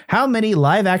 How many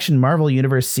live-action Marvel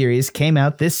Universe series came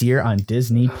out this year on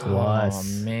Disney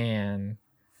Plus? Oh man,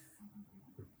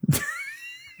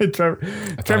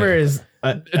 Trevor is.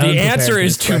 The answer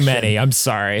is too many. I'm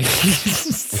sorry.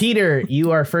 Peter, you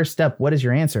are first up. What is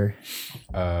your answer?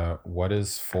 What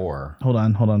is 4? Hold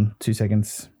on. 2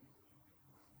 seconds.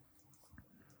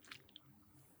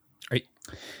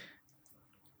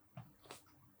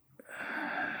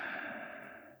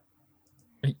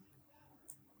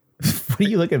 What do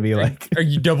you look at me like? Are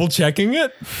you double checking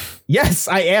it? Yes,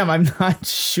 I am. I'm not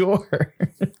sure.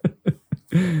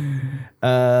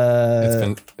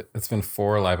 It's been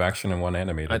 4 live action and 1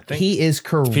 animated. I think he is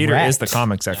correct. Peter is the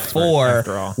comics expert. 4.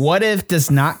 After all. What if does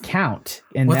not count?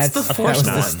 And What's that the was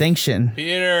not? distinction.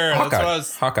 Peter,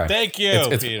 Hawkeye. Thank you,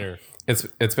 It's Peter.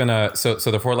 It's been so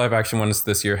the 4 live action ones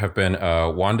this year have been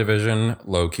WandaVision,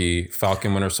 Loki,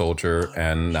 Falcon Winter Soldier,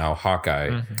 and now Hawkeye.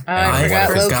 Oh, I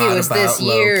forgot Loki was this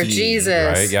year. Loki.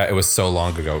 Jesus. Right? Yeah, it was so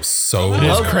long ago. It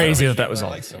is crazy that was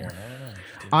all this year.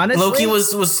 Honestly, Loki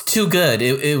was too good.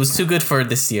 It was too good for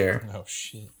this year. Oh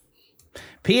shit.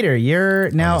 Peter, you're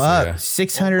now Honestly, up. yeah.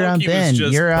 600 on Loki Ben. was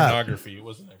just You're up. pornography. It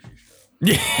wasn't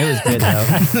actually a show. It was good though.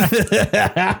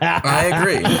 I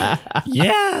agree.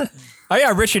 Yeah. Oh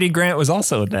yeah, Richard E. Grant was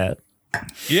also in that.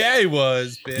 Yeah, he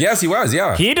was. Ben. Yes, he was.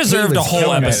 Yeah. He deserved He a was whole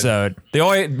killing it. episode.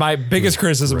 My biggest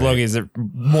criticism of Loki is that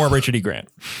more Richard E. Grant.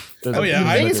 Oh yeah,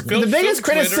 The biggest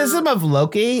criticism of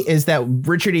Loki is that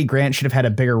Richard E. Grant should have had a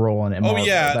bigger role in it. Oh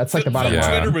yeah, That's like the bottom Yeah.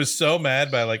 line. Twitter was so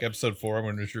mad by like episode 4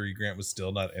 when Richard E. Grant was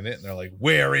still not in it, and they're like,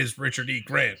 "Where is Richard E.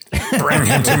 Grant?" Bring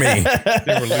him to me.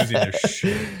 They were losing their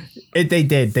shit. They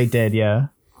did, yeah.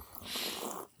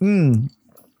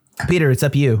 Peter, it's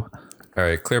up you. All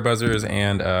right, clear buzzers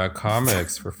and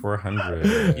comics for 400.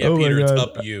 Yeah, Oh my Peter, it's God.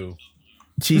 up you.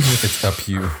 Jesus It's up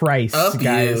you. Christ, Up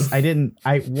guys. you.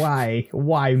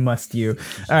 Why must you?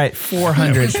 All right,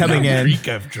 400 coming in. Freak,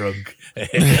 I'm drunk.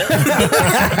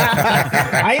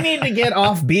 I need to get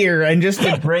off beer and just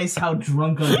embrace how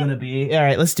drunk I'm going to be. All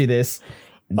right, let's do this.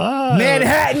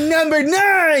 Manhattan number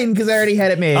 9, because I already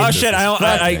had it made. Oh shit! I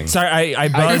buzzed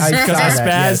I because I saw spazzed. that,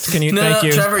 yes. Can you? No, Thank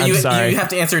you. Trevor, I'm you sorry. have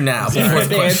to answer now. You Before have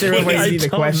the to answer question. when you see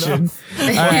the question. All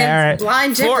right.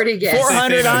 Blind Jeopardy guess.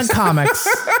 400 on comics.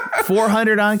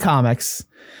 400 on comics.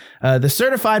 The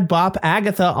certified bop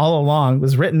Agatha All Along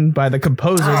was written by the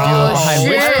composer duo behind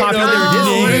which shit. popular No.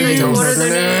 Disney What movies. are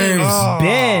their names?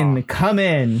 Ben, come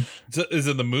in. Is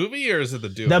it the movie or is it the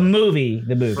duo? The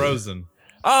movie. Frozen.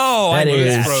 Oh, That I knew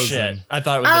is that Frozen. shit. I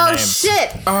thought it was Oh the name.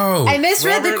 shit! Oh. I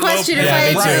misread the Robert question if Lopez. I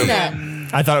had Yeah, me seen too.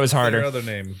 that. I thought it was Their harder. other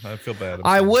name. I feel bad.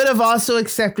 I would have also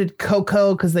accepted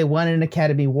Coco because they won an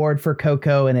Academy Award for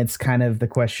Coco, and it's kind of the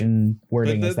question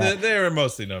wording is that. They were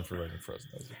mostly known for writing Frozen.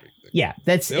 That was a big thing. Yeah,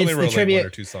 that's They only it's wrote the like trivia. 1 or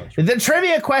 2 songs. The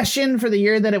trivia question for the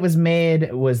year that it was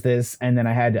made was this, and then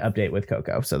I had to update with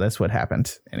Coco. So that's what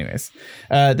happened. Anyways,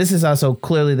 this is also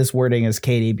clearly this wording is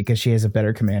Katie because she has a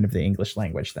better command of the English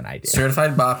language than I do.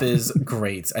 Certified Bop is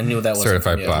great. I knew that was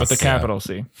Certified Bop. With the capital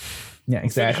C. Yeah, Finish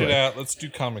exactly. it out. Let's do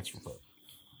comics for fun.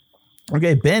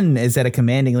 Okay, Ben is at a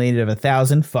commanding lead of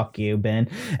 1,000. Fuck you, Ben.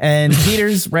 And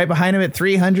Peter's right behind him at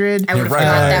 300. I would have Right.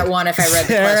 forgot that one if I read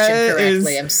the Sarah question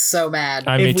correctly. is- I'm so mad.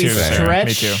 Me If we too. Sarah.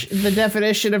 Me stretch too. the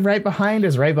definition of right behind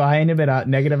is right behind him at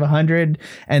negative 100,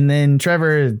 and then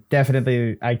Trevor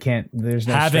definitely I can't. There's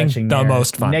no Having stretching the there.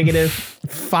 most fun. Negative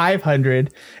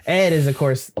 500. Ed is of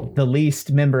course the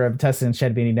least member of Tussin and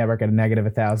Shed Beanie Network at a negative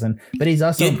 1,000, but he's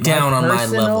also Get down on my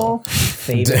personal level.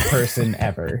 favorite person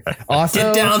ever. Also,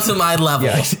 Get down to my level.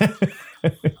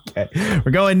 Okay.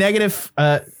 We're going negative.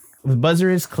 The buzzer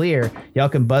is clear. Y'all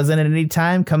can buzz in at any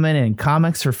time. Come in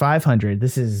comics for 500.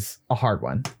 This is a hard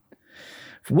one.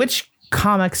 Which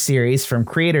comic series from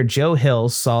creator Joe Hill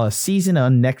saw a season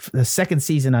on the second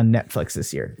season on Netflix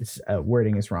this year?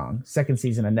 Wording is wrong. Second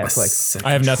season on Netflix.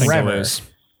 I have nothing Trevor. to lose.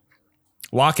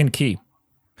 Lock and Key.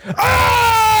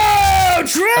 Oh,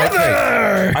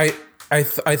 Trevor! Okay. I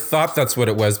thought that's what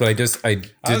it was, but I did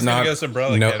was not gonna guess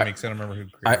Umbrella know. Academy because I don't remember who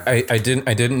created it.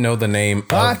 I didn't know the name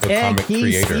Lock of the and comic Key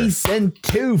creator. season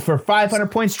 2 for 500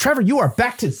 points. Trevor, you are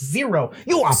back to 0.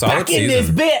 You are Solid back in this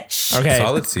season. bitch. Okay.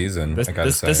 Solid season. I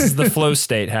gotta say. This is the flow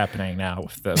state happening now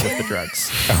with the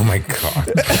drugs. Oh my god.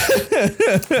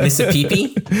 Mr.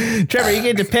 Pee-Pee? Trevor, you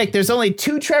get to pick. There's only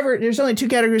two categories left.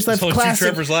 There's only Classic. 2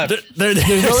 Trevors left.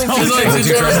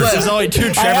 There's only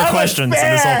two Trevor have a questions in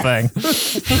this whole thing.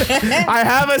 I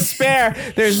have a spare.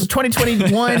 There's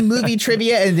 2021 movie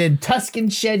trivia and then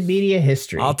Tuscan Shed Media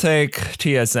history. I'll take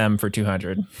TSM for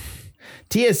 200.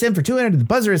 TSM for 200. The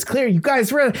buzzer is clear. You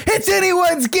guys ready? It's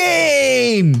anyone's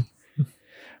game.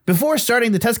 Before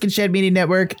starting the Tuscan Shed Media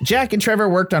Network, Jack and Trevor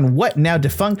worked on what now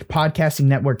defunct podcasting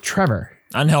network, Trevor?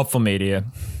 Unhelpful Media.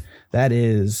 That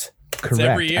is correct. It's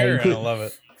every year, and I love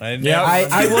it. I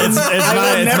will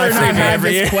never not have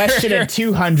this question at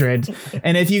 200.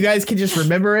 And if you guys can just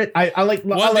remember it, I'll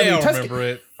remember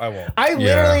it. I won't. I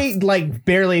literally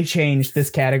barely changed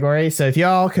this category. So if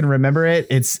y'all can remember it,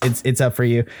 it's up for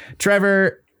you.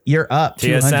 Trevor, you're up.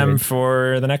 TSM 200.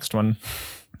 for the next one.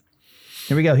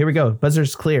 Here we go.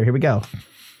 Buzzer's clear. Here we go.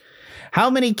 How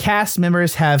many cast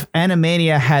members have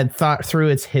Animania had thought through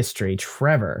its history?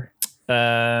 Trevor.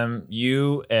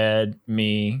 You, Ed,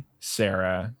 me,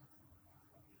 Sarah.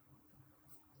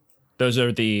 Those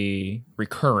are the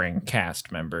recurring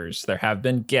cast members. There have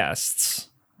been guests.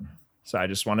 So I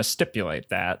just want to stipulate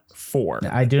that 4.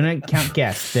 I do not count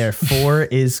guests. There, 4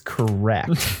 is correct.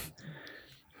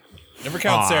 Never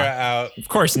count Sarah out. Of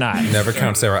course not. Never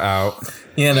count Sarah out.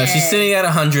 Yeah, no, she's sitting at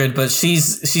 100, but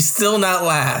she's still not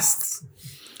last.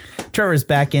 Trevor's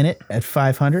back in it at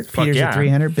 500. Peter's at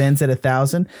 300. Ben's at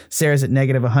 1,000. Sarah's at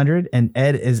negative 100. And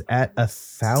Ed is at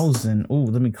 1,000. Ooh,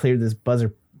 let me clear this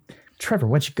buzzer. Trevor,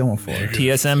 what you going for?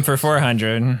 TSM for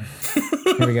 400.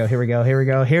 Here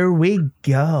we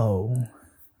go.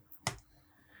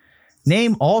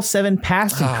 Name all 7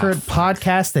 past and current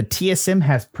podcasts that TSM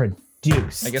has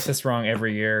produced. I guess that's wrong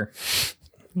every year.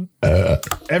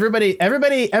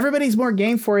 Everybody's more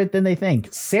game for it than they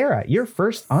think. Sarah, you're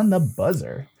first on the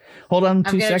buzzer. Hold on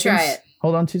 2 seconds. Try it.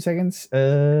 Hold on 2 seconds.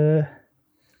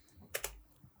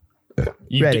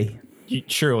 Ready.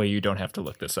 Surely you don't have to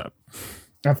look this up.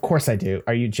 Of course I do.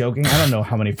 Are you joking? I don't know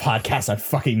how many podcasts I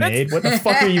fucking made. What the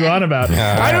fuck are you on about?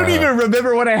 I don't even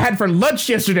remember what I had for lunch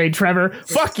yesterday, Trevor.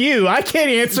 Fuck you. I can't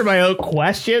answer my own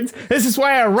questions. This is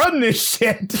why I run this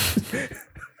shit.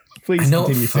 Please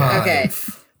continue, Sarah. Okay.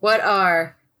 What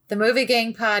are the Movie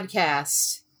Gang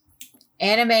Podcast,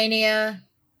 Animania,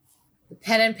 the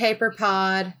Pen and Paper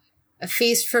Pod, A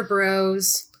Feast for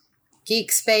Bros,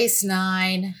 Geek Space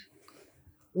 9,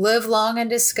 Live Long and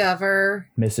Discover.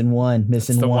 Missing one. It's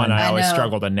the one I always know.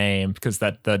 struggle to name because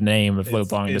the name of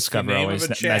Live Long and Discover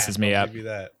always messes me up.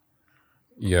 Yeah.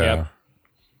 Yep.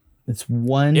 It's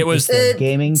one. It was the The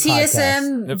gaming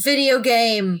TSM podcast. video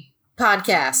game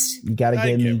podcast. You got to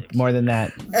give me more than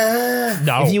that.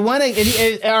 No. If you want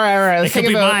to, all right. Let's could think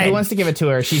be about mine. who wants to give it to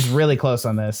her. She's really close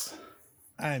on this.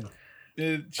 I'd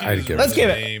Let's give Let's give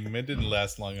it. It didn't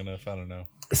last long enough. I don't know.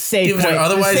 Save Give it point. her,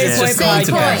 otherwise Save it's point just going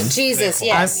to podcast. Point. Jesus,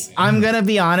 yes. I'm gonna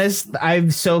be honest.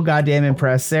 I'm so goddamn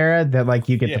impressed, Sarah, that like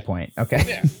you get Yeah. the point. Okay.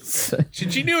 Yeah.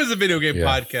 She knew it was a video game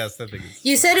podcast. I think it's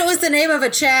You said it was the name of a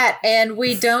chat, and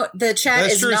we don't. The chat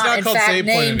That's is true. It's not, not in called fact, Save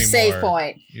Point named Save anymore.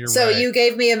 Point. You're So right. you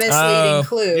gave me a misleading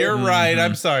clue. You're right.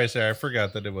 I'm sorry, Sarah. I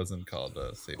forgot that it wasn't called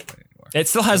Save Point anymore. It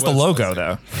still has It the was logo, supposed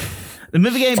though. The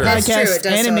Movie Game That's true, Podcast, it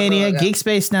does have a Animania, logo. Geek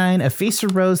Space 9, A Feast for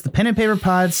Bros, The Pen and Paper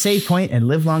Pod, Save Point, and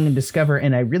Live Long and Discover.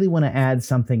 And I really want to add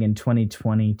something in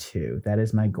 2022. That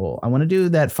is my goal. I want to do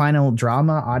that final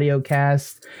drama audio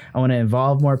cast. I want to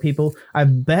involve more people.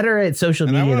 I'm better at social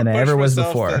And media wanna than I push ever was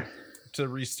myself before. To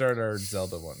restart our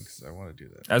Zelda one because I want to do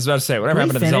that. I was about to say, whatever When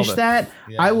we happened to finish Zelda? that,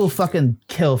 Yeah, I we will should fucking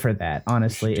kill for that,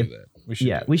 honestly. Do that. We should.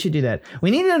 Yeah, do we should do that. We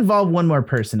need to involve one more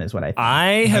person, is what I think.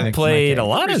 I have think played a my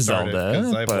lot of Restart it, 'cause Zelda, I've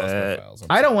lost my but files.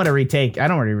 I don't want to retake. I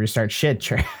don't want to restart shit,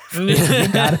 Trav.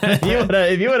 If you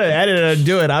want to edit it and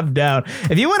do it, I'm down.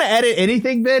 If you want to edit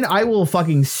anything, Ben, I will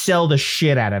fucking sell the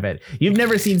shit out of it. You've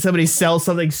never seen somebody sell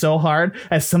something so hard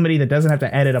as somebody that doesn't have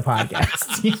to edit a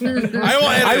podcast. I will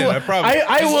edit it. I promise.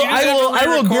 I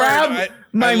will grab.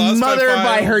 my lost my mother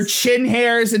by files. her chin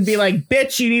hairs and be like,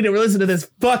 bitch, you need to listen to this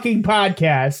fucking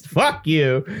podcast. Fuck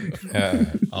you.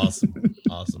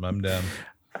 Awesome. I'm done.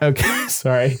 Okay,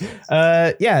 sorry.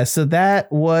 Yeah, so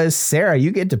that was Sarah.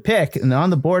 You get to pick. And on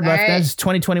the board All left right. now is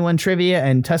 2021 trivia,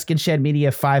 and Tuscan Shed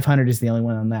Media 500 is the only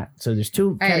one on that. So there's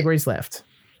two right. categories left.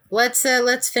 Let's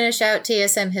finish out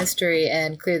TSM history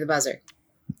and clear the buzzer.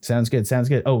 Sounds good.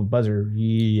 Oh, buzzer.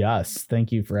 Yes.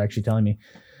 Thank you for actually telling me.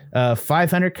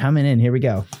 500 coming in. Here we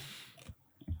go.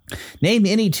 Name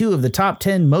any two of the top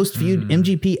 10 most viewed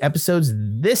MGP episodes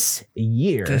this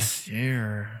year. This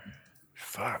year.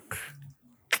 Fuck.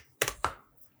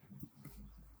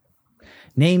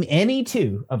 Name any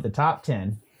two of the top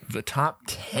 10. The top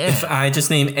 10. If I just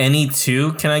name any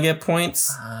two, can I get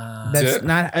points? That's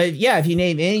not. Yeah, if you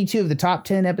name any two of the top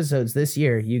 10 episodes this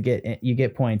year, you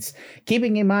get points.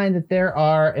 Keeping in mind that there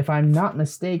are, if I'm not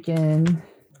mistaken,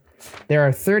 there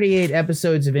are 38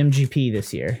 episodes of MGP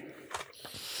this year,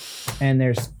 and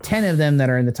there's 10 of them that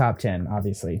are in the top 10.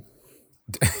 Obviously.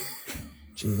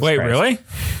 Jesus Wait, Christ. really?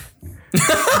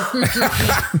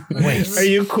 Wait,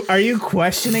 are you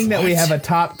questioning that we have a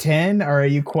top 10, or are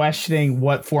you questioning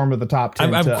what form of the top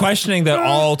 10? I'm questioning that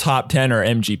all top 10 are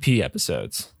MGP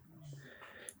episodes.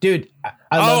 Dude.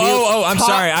 I love you. I'm Top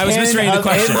sorry. I was 10 misreading the of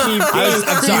question. MGP.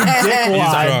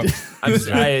 I'm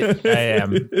sorry. Dick wad. I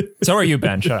am. So are you,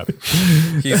 Ben. Shut up.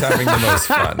 He's having the most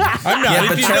fun. I'm not. Yeah, If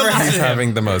but you Trevor don't has He's listen to him.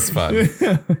 having the most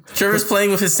fun. Trevor's playing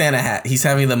with his Santa hat. He's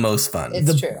having the most fun.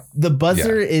 It's true. The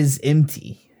buzzer is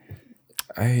empty.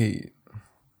 I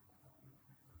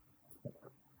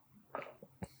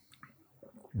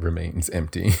remains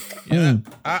empty. Yeah.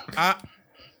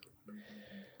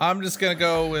 I'm just gonna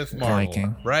go with Marvel.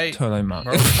 Viking. Right? Totally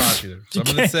Marvel. Marvel's popular. So I'm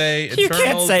gonna can't- say you can't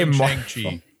Eternals say and Marvel.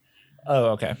 Shang-Chi. Oh,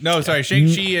 okay. No, sorry,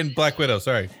 Shang-Chi and Black Widow.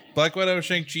 Sorry. Black Widow,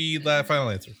 Shang-Chi, final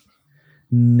answer.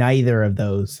 Neither of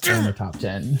those are in the top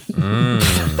 10.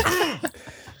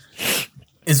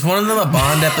 Is one of them a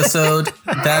Bond episode?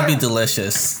 That'd be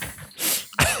delicious.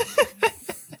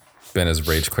 Ben is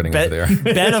rage quitting over there.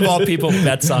 Ben of all people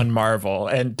bets on Marvel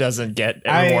and doesn't get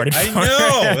rewarded I for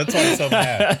know. That's why I'm so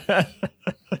mad.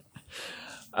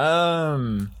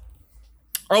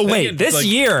 Oh wait, Again, this like,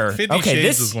 year. 50 Okay, Shades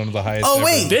this was one of the highest. Oh ever.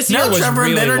 wait, This year now was Trevor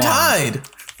really and Ben are long. tied.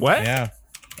 what? Yeah.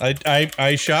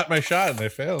 I shot my shot and I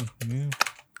failed. Yeah.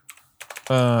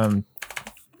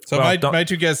 So Well, my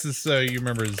two guesses, you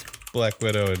remember, is Black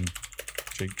Widow and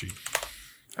Shang-Chi.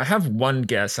 I have one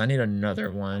guess. I need another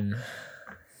one.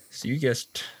 So you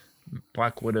guessed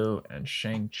Black Widow and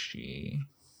Shang-Chi.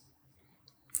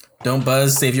 Don't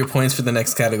buzz. Save your points for the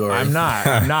next category. I'm not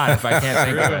if I can't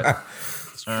think of it.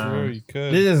 Sure, you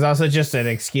could. This is also just an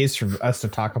excuse for us to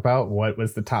talk about what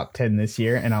was the top 10 this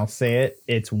year, and I'll say it.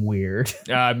 It's weird.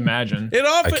 Imagine. It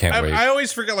often, I can't wait. I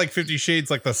always forget like 50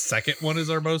 Shades, like the second one is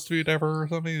our most viewed ever or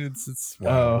something. It's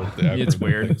wild. Oh. It's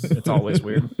weird. It's always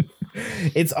weird.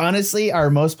 It's honestly our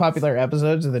most popular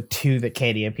episodes are the two that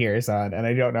Katie appears on, and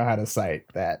I don't know how to cite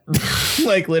that.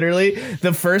 Like literally,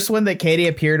 the first one that Katie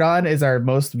appeared on is our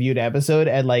most viewed episode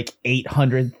at like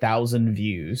 800,000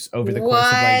 views over the course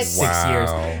of like What? 6 years.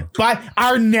 Wow. But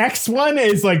our next one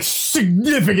is like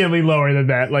significantly lower than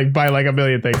that, like by like a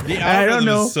million things. The And I don't algorithm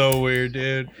know. is so weird,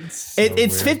 dude. It's It's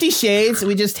weird. 50 Shades.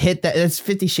 We just hit that. It's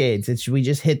 50 Shades. We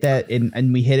just hit that,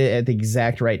 and we hit it at the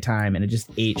exact right time, and it just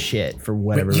ate shit for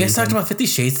whatever You guys reason. talked about 50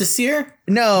 Shades this year?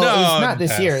 No, No, it's not in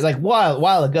this the year. past. Like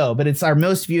while ago, but it's our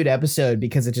most viewed episode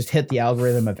because it just hit the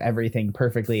algorithm of everything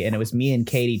perfectly. And it was me and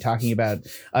Katie talking about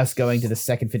us going to the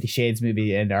second 50 Shades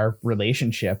movie and our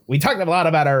relationship. We talked a lot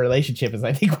about our relationship, is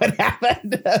I think what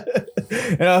happened,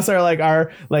 and also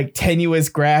our tenuous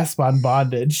grasp on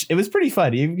bondage. It was pretty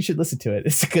fun. You should listen to it.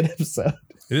 It's a good episode.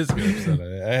 It is a good episode.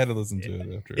 I had to listen to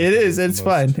it after. It is. It's the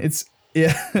fun. most- It's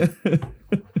yeah.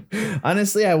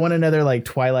 Honestly, I want another like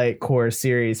Twilight Core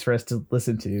series for us to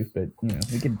listen to, but you know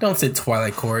we could. Don't say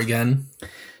Twilight Core again.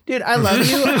 Dude, I love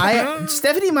you.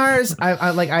 Stephanie Myers.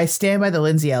 I stand by the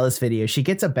Lindsay Ellis video. She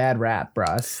gets a bad rap,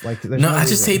 bros. Like there's No, I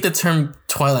just reason. hate the term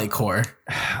Twilight Core.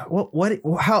 What?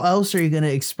 How else are you gonna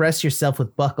express yourself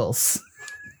with buckles?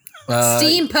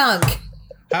 Steampunk.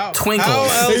 Twinkles. How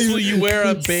else will you wear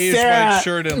a beige Sarah. white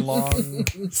shirt and long?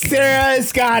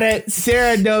 Sarah's got it.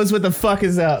 Sarah knows what the fuck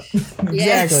is up.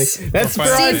 Yes. Exactly. That's for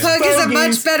Steampunk us Steampunk is a fogies.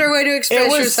 much better way to It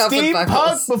express was yourself with steampunk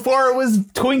buckles. before it was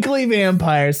twinkly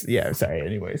vampires. Yeah, sorry.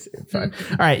 Anyways, it's fine.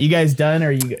 All right, you guys done? Or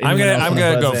are you? I'm anyone else gonna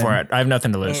wanna go buzz for in? it. I have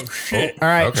nothing to lose. All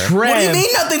right, Okay. Trev. What do you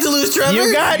mean nothing to lose, Trevor?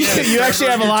 You got. Yes, you actually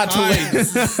have a Trevor, lot to you're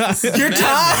lose. tied. You're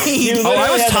tied. Oh, I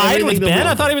was have tied with everything to Ben. I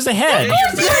lose. thought he was ahead.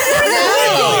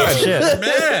 Oh, shit.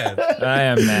 man. I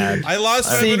am mad. I lost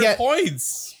So you 500 get-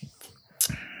 points.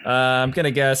 I'm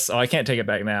gonna guess. Oh, I can't take it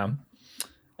back now.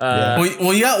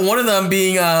 Well, you got one of them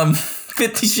being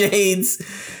 50 Shades.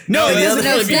 No, and the it's other no,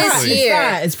 one it's being- not. It's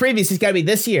not. It's previous. It's got to be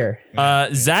this year.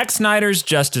 Zack Snyder's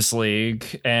Justice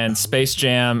League and Space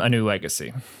Jam: A New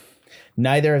Legacy.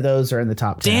 Neither of those are in the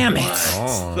top 10. Damn it!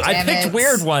 Oh. I Damn picked it.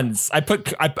 weird ones.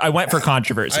 I went for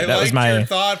controversy. I That was liked my your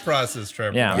thought process,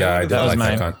 Trevor. Yeah. Yeah, I did That was like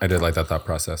mine. that. I did like that thought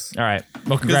process. All right.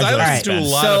 Well, Because I congratulations. listened to a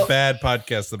Ben. lot So- of bad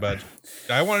podcasts about.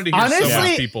 I wanted to hear so Honestly-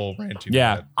 many people ranting.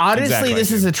 Yeah. about it. Honestly, Exactly.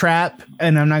 this is a trap,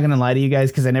 and I'm not going to lie to you guys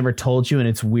because I never told you, and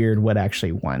it's weird what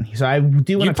actually won. So I do want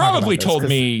You to talk probably about this, told 'cause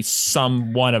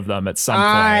me one of them at some point.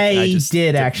 I just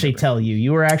did didn't actually remember. tell you.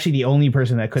 You were actually the only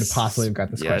person that could have possibly have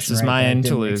got this Yes, question. it's right? my And I end to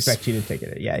didn't lose. Expect you to take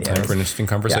it. Yeah. Time for an interesting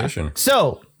conversation.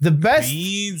 So the best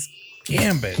Queen's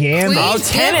Gambit. Gambit. Oh, Queen's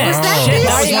tennis. Was that Shit, this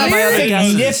that was one of my year? other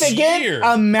guesses. significant Year. Oh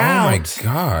my amount.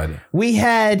 god! We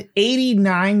had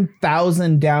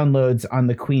 89,000 downloads on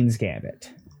the Queen's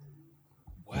Gambit.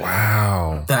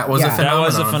 Wow. That was Yeah. a That phenomenon.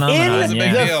 was a phenomenon. That's a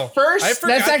big yeah. deal. The first, I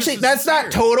forgot that's actually, this was that's not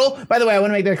here. total. By the way, I want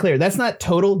to make that clear. That's not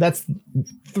total. That's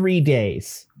 3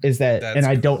 days. Is that, That's and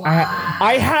I don't,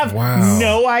 I have Wow.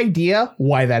 no idea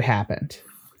why that happened.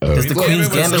 Because the Queen's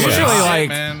Gambit was usually hot. like-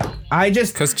 man. I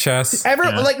just, Because chess.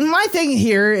 like my thing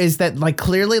here is that like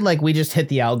clearly like we just hit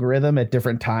the algorithm at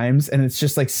different times, and it's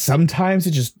just like sometimes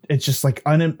it's just like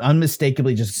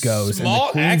unmistakably just goes. and the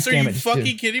Small Queen's acts? Are you Gambit just fucking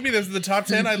did. kidding me? This is the top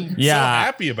 10. I'm Yeah. so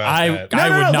happy about that. I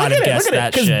would not have guessed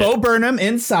that because shit. Bo Burnham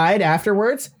inside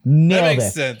afterwards That nailed makes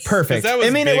it. sense. 'Cause Perfect. That was I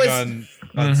mean, big it was.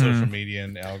 on social media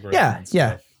and algorithms. Yeah, and yeah.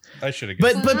 stuff. I should have.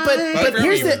 But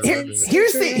here's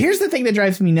the thing that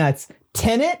drives me nuts.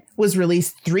 Tenet was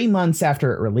released 3 months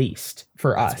after it released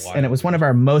for us, wild. and it was one of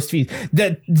our most viewed.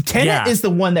 The Tenet Yeah. is the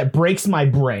one that breaks my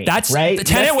brain. That's right. The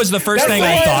Tenet was the first that's thing the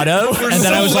I one- thought of, and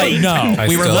then I was like, no, I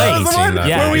we were still late. haven't That's the seen one that.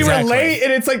 Yeah, where we exactly. were late,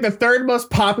 and it's like the third most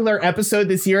popular episode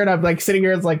this year, and I'm like sitting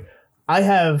here, it's like I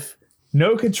have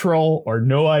no control or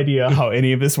no idea how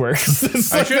any of this works.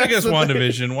 It's I like, should have that's guessed the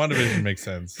thing. WandaVision. WandaVision makes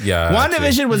sense. Yeah.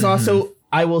 WandaVision was Mm-hmm. also,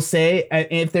 I will say,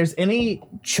 if there's any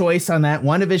choice on that,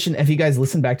 WandaVision, if you guys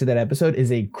listen back to that episode, is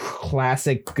a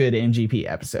classic good NGP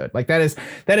episode. Like that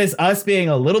is us being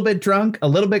a little bit drunk, a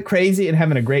little bit crazy, and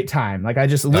having a great time. Like I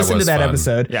just listened to was that fun.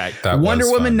 episode. Yeah, That Wonder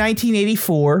was Woman fun.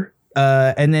 1984,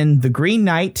 and then The Green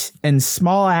Knight and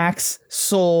Small Axe,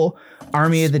 Soul,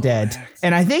 Army of the Dead.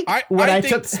 And I think I think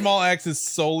took Small Axe is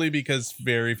solely because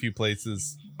very few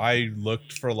places. I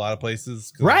looked for a lot of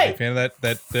places. 'Cause Right. I'm a fan of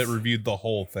that reviewed the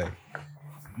whole thing.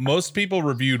 Most people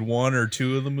reviewed 1 or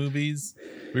 2 of the movies.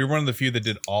 We were one of the few that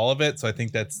did all of it, so I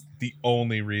think that's the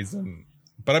only reason.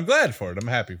 But I'm glad for it. I'm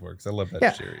happy for it because I love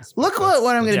that series. Look what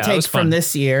I'm going to yeah, it take was from fun.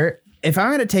 this year. If I'm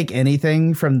going to take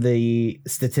anything from the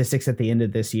statistics at the end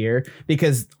of this year,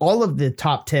 because all of the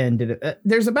top 10 did it,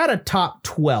 there's about a top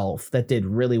 12 that did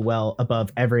really well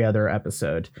above every other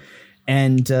episode.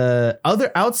 And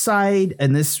other outside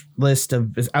in this list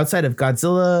of outside of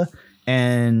Godzilla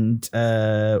and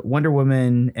Wonder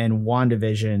Woman and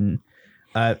WandaVision,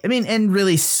 I mean, and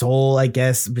really Soul, I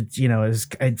guess, but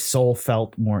Soul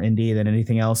felt more indie than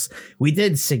anything else. We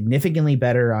did significantly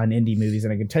better on indie movies,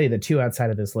 and I can tell you the 2 outside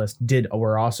of this list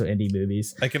were also indie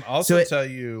movies. I can also So tell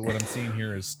you what I'm seeing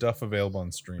here is stuff available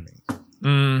on streaming.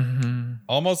 Mm-hmm.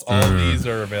 Almost all of these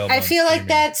are available. I on feel like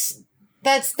streaming.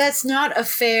 that's not a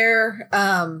fair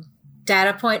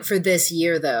data point for this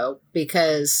year though,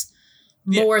 because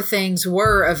more things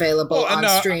were available on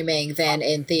streaming than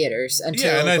in theaters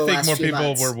until and I the think last more few people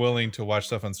months. were willing to watch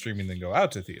stuff on streaming than go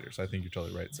out to theaters. I think you're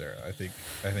totally right, Sarah. I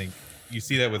think you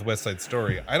see that with West Side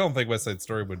Story. I don't think West Side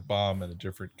Story would bomb in a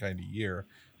different kind of year.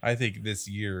 I think this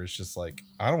year is just like,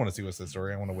 I don't want to see West Side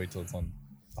Story. I want to wait till it's on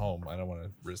home. I don't want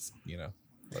to risk,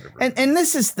 whatever. And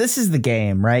this is the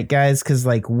game, right, guys? Because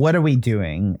like, what are we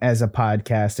doing as a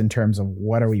podcast in terms of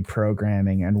what are we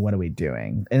programming and what are we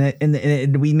doing?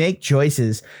 And we make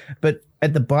choices, but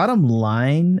at the bottom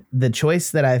line, the choice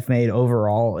that I've made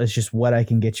overall is just what I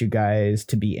can get you guys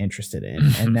to be interested in,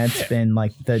 and that's been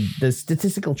like the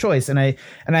statistical choice. And I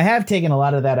have taken a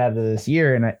lot of that out of this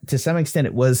year, and to some extent,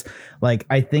 it was like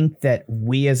I think that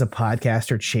we as a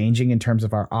podcast are changing in terms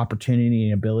of our opportunity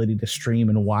and ability to stream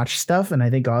and watch stuff, and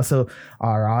I think also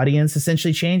our audience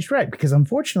essentially changed, right? Because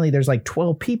unfortunately, there's like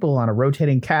 12 people on a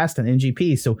rotating cast on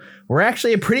NGP, so we're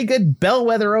actually a pretty good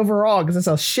bellwether overall because it's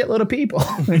a shitload of people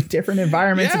in different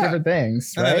environments and different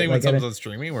things. And right? I think when Like, something's on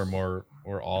streaming,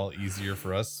 we're all easier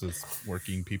for us as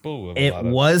working people. With a it lot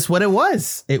of, was what it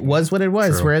was. It was what it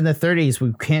was. True. We're in the 30s.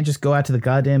 We can't just go out to the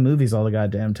goddamn movies all the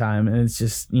goddamn time. And it's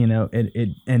just,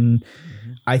 and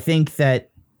I think that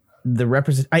the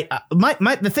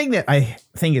the thing that I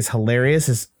think is hilarious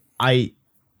is I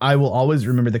I will always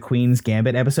remember the Queen's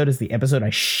Gambit episode as the episode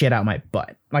I shit out my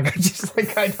butt. Like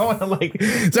I don't want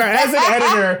to sorry, as an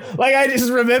editor, I just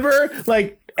remember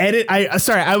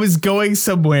I was going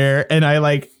somewhere and I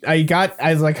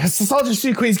was like, I'll just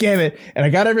do Queen's Gambit, and I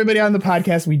got everybody on the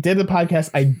podcast. We did the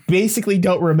podcast. I basically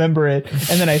don't remember it,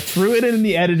 and then I threw it in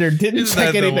the editor, didn't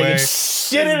check anything, and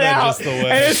shit it out.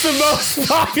 And it's the most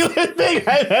popular thing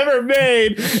I've ever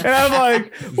made. And I'm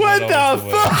like, what the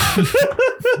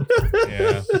fuck?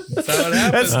 Yeah, that's how it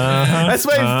happens. That's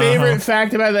my favorite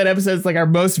fact about that episode. It's like our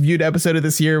most viewed episode of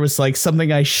this year was like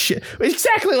something I shit,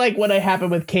 exactly like what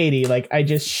happened with Katie. Like I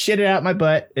just shit it out my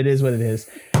butt. It is what it is.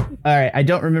 All right, I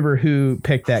don't remember who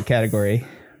picked that category.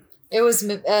 It was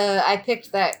I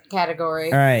picked that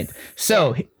category. All right.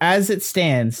 So as it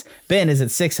stands, Ben is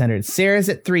at 600, Sarah's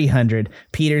at 300,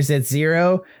 Peter's at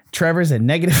 0, Trevor's at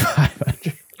negative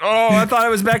 500. Oh, I thought I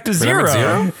was back to zero.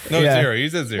 Zero? No, Yeah. 0.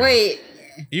 He's at 0. Wait,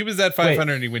 He was at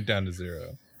 500 and he went down to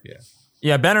 0. Yeah.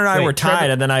 Yeah, Ben and I Wait, were tied,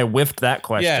 Trevor- and then I whiffed that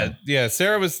question. Yeah.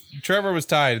 Trevor was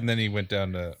tied and then he went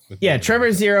down to. Yeah,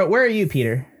 Trevor's 0. Where are you,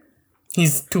 Peter?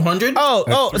 He's 200.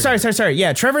 Oh, sorry.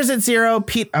 Yeah, Trevor's at 0.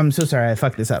 Pete, I'm so sorry. I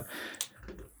fucked this up.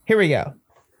 Here we go.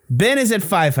 Ben is at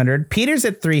 500. Peter's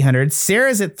at 300.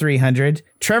 Sarah's at 300.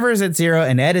 Trevor's at 0.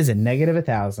 And Ed is at negative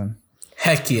 1,000.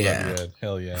 Heck yeah.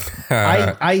 Hell yeah.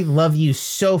 I love you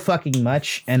so fucking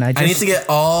much. And I I need to get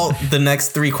all the next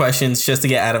 3 questions just to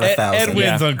get out of 1,000. Ed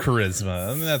wins on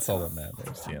charisma. I mean, that's all that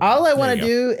matters. You know? All I want to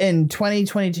do in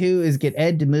 2022 is get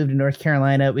Ed to move to North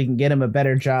Carolina. We can get him a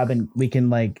better job, and we can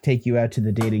take you out to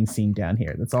the dating scene down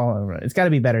here. That's all I want. It's got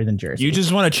to be better than Jersey. You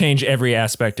just want to change every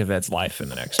aspect of Ed's life in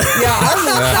the next year.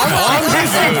 I'm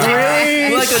just a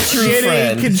really Like a true shitty,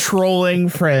 friend. controlling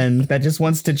friend that just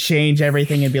wants to change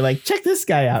everything and be like, check this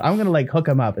guy out. I'm gonna hook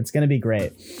him up. It's gonna be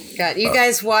great. God, you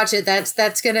guys watch it.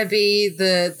 That's gonna be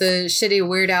the shitty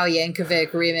Weird Al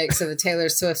Yankovic remix of a Taylor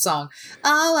Swift song.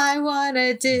 All I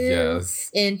wanna do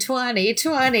in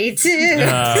 2022.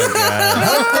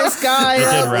 Hook this guy It did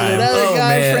up with rhyme. another Oh,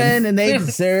 guy man. friend, and they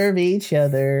deserve each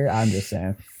other. I'm just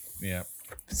saying. Yeah.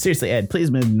 Seriously, Ed,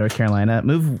 please move to North Carolina.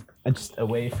 Move just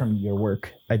away from your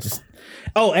work.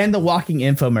 Oh, and the walking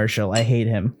infomercial. I hate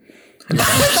him. I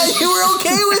thought you were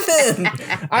okay with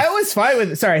him. I was fine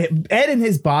with it. Sorry, Ed and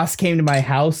his boss came to my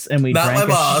house and we Not drank my a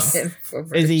boss.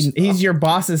 He's your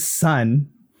boss's son.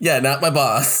 Yeah, not my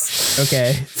boss.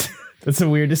 Okay. That's a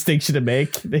weird distinction to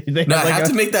make. They No, I have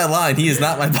to make that line. He is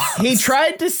not my boss. He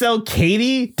tried to sell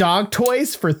Katie dog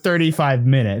toys for 35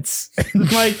 minutes.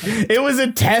 It was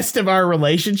a test of our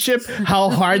relationship, how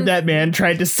hard that man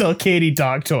tried to sell Katie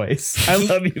dog toys. I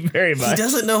love you very much. He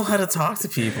doesn't know how to talk to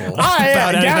people. I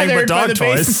About anything but gathered by dog the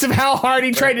toys. basis of how hard he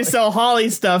tried to sell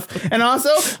Holly stuff. And also,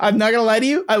 I'm not gonna lie to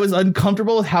you, I was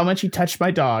uncomfortable with how much he touched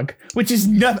my dog, which is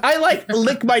nothing. I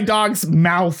lick my dog's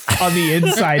mouth on the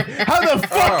inside. How the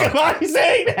fuck am I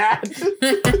saying that?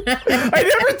 I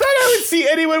never thought I would see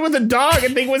anyone with a dog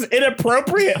and think it was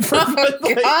inappropriate for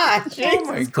God.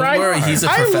 Jesus Christ. Don't worry, he's a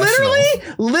I professional.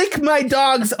 literally lick my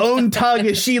dog's own tongue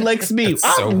as she licks me. That's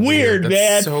so I'm weird, That's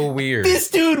man. so weird. This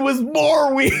dude was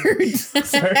more weird.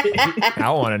 Sorry. I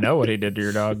want to know what he did to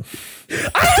your dog.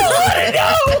 I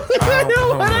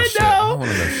don't want to know. wanna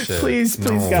know shit. Please,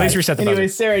 No. guys. Please reset the Anyway,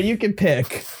 buzzer. Sarah, you can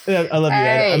pick. I love you.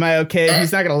 Ed. right. Am I okay?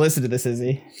 He's not going to listen to this, is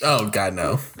he? Oh God,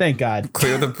 no. Thank God.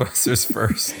 Clear the buzzers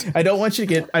first. I don't want you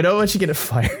to get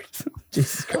fired.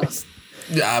 Jesus Christ.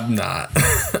 I'm not.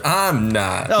 I'm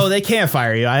not. Oh, they can't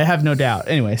fire you. I have no doubt.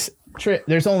 Anyways,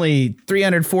 there's only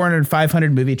 300, 400,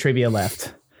 500 movie trivia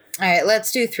left. All right,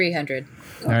 let's do 300.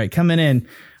 All right, coming in.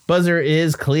 Buzzer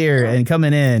is clear and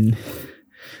coming in.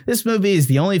 This movie is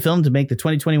the only film to make the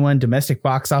 2021 domestic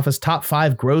box office top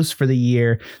 5 gross for the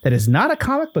year that is not a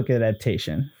comic book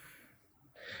adaptation.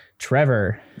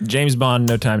 Trevor. James Bond,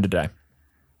 No Time to Die.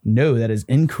 No, that is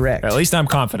incorrect. At least I'm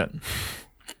confident.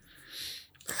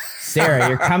 Sarah,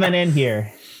 you're coming in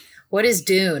here. What is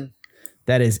Dune?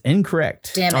 That is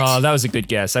incorrect. Damn it. Oh, that was a good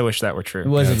guess. I wish that were It true.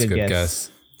 was That's a good guess.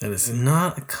 That is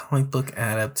not a comic book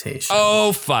adaptation.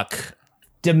 Oh, fuck.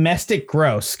 Domestic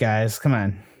gross, guys. Come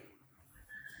on.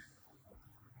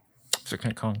 So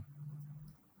King Kong.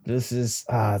 This is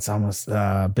it's almost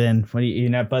Ben. What you're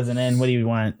not buzzing in? What do you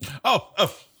want? Oh,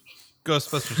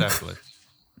 Ghostbusters Afterlife.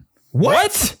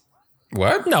 What?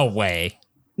 What? No way.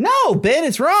 No, Ben,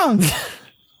 it's wrong.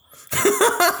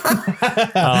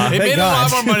 It made a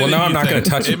lot more money. Well, than now I'm you not going think. to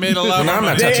touch it. It made a lot Well, now more I'm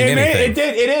not money. touching anything.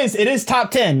 It is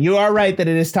top 10. You are right that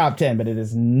it is top 10, but it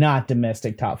is not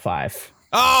domestic top 5.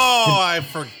 Oh, I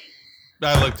forgot.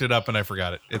 I looked it up and I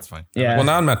forgot it. It's fine. Yeah. Well,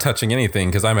 now I'm not touching anything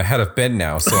because I'm ahead of Ben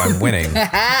now, so I'm winning.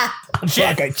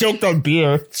 Fuck, I choked on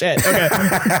beer. Shit. Okay. All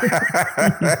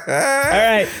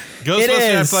right.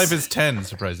 Ghostbusters Afterlife is 10,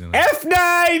 surprisingly.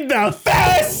 F9, the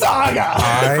first saga.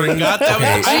 I forgot that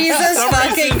was Jesus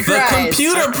fucking The Christ.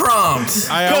 computer prompt.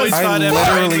 I always I thought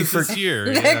literally F9 was this year.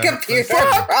 The Yeah. computer.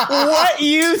 What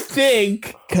you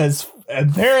think? Because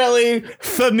apparently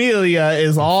Familia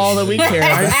is all that we care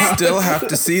about. I still have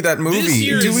to see that movie. This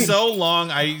year Do we- is so long,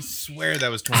 I swear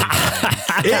that was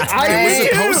 2020. it was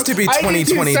supposed to be I do too.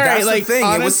 2020. Sorry, That's like, the thing.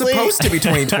 honestly- It was supposed to be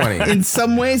 2020. In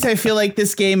some ways, I feel like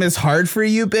this game is hard for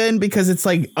you, Ben, because it's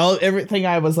like everything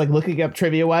I was like looking up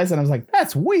trivia wise, and I was like,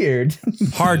 that's weird.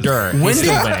 Harder. When He's did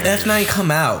still winning. F9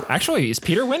 come out? Actually, is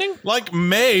Peter winning? Like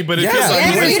May, but it Yeah, feels like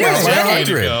yeah, it was Peter's a decade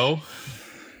winning. ago.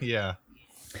 Yeah.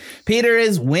 Peter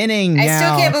is winning I now.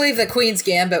 still can't believe the Queen's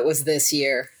Gambit was this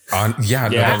year. Yeah,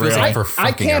 no, that was really. like for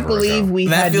I fucking can't ever believe ago. we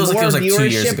That had feels like more it was like 2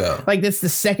 viewership. years ago. Like that's the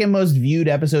second most viewed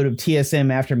episode of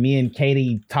TSM after me and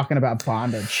Katie talking about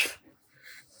bondage.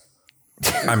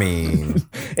 I mean,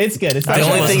 It's good. It's The not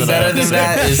only bad. thing better than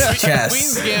that is Queen's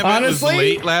chess. Gambit Honestly- was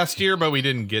late last year, but we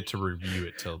didn't get to review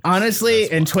it till this Honestly,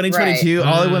 year. in 2022,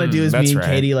 all I want to do is me that's and right.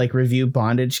 Katie like review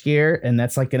bondage gear, and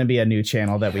that's like going to be a new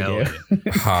channel that we Hell do.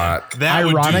 yeah. hot. That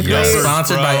would do Ironically- numbers,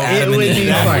 Sponsored bro. by Adam It would and be Eve.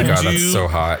 Oh my fun. god, Do that's so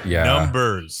hot. Yeah.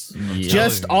 Numbers.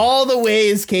 Just all the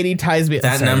ways Katie ties me.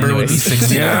 That Sorry, number would be anyways.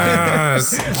 69.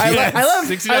 Yes. I love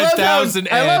 69,000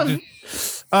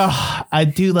 I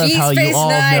do love Geek how Space you all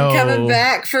 9 know. coming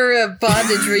back for a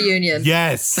bondage reunion.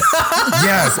 Yes.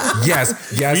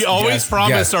 yes. We always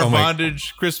promised our Oh my-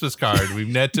 bondage Christmas card. We've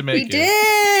yet to make We it.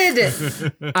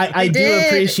 did. I do did.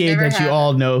 appreciate Never that you happened.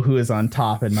 all know who is on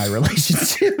top in my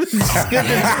relationship.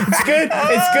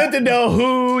 It's good to know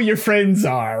who your friends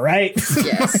are, right?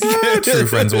 Yes. True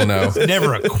friends will know.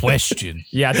 Never a question.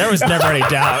 Yeah, there was never any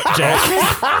doubt, Jack.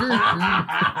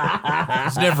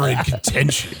 It's never in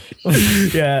contention.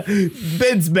 Yeah.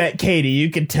 Ben's met Katie, you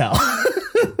can tell. All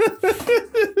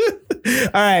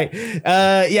right.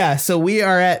 Yeah, so we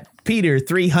are at Peter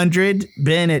 300,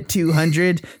 Ben at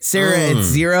 200, Sarah at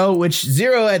 0, which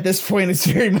 0 at this point is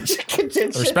very much a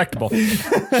contention. Respectable.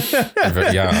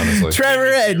 Yeah, honestly. Trevor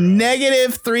at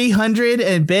negative 300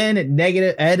 and Ben at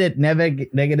negative, Ed at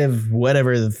negative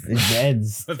whatever.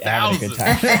 Ed's having a good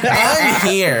time. I'm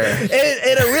here.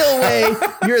 In a real way,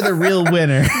 you're the real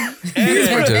winner. He's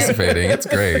participating. It's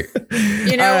great.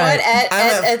 You know All right.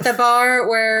 what? At the bar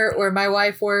where my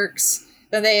wife works,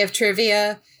 when they have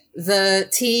trivia, the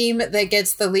team that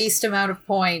gets the least amount of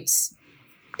points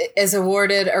is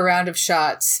awarded a round of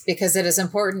shots because it is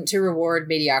important to reward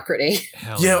mediocrity.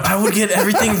 Yo, I would get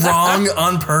everything wrong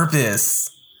on purpose.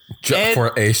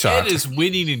 For a shot. Ed is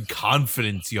winning in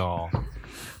confidence, y'all.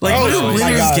 Like, what Oh do my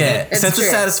winners God. get? It's Sense of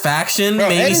true. satisfaction, Bro, Ed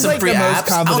maybe is some like free the most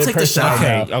apps. I'll confident take the person shot.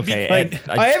 I know. Okay. Like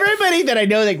I- everybody that I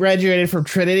know that graduated from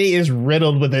Trinity is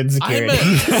riddled with insecurity.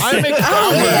 I'm a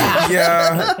coward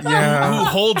Yeah. who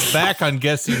holds back on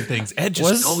guessing things. Ed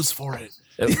just goes for it.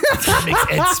 That's what makes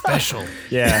Ed special.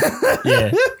 yeah.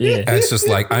 It's just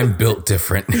like, I'm built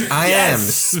different. I am.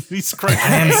 He's crazy.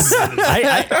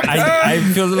 I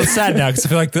feel a little sad now because I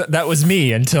feel like that was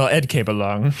me until Ed came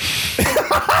along.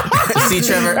 See,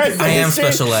 Trevor, That's the I am history-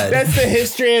 special ed. That's the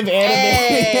history of anime.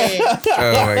 Hey.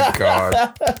 Oh my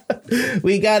god.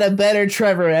 We got a better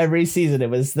Trevor every season. It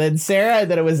was then Sarah,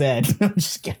 and then it was Ed. I'm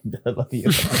just kidding. I love you.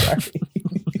 I'm sorry.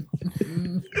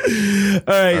 All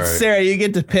right, Sarah, you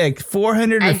get to pick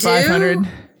 400 or I do? 500.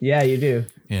 Yeah, you do.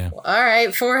 Yeah. All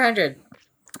right, 400.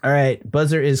 All right,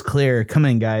 buzzer is clear. Come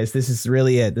in, guys. This is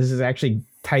really it. This is actually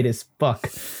tight as fuck.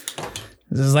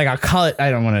 This is like, I'll call it. I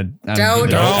don't want to. Don't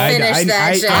finish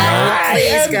that, Jack.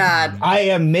 Please, God.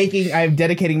 I'm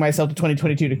dedicating myself to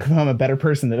 2022 to become a better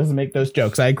person that doesn't make those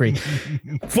jokes. I agree.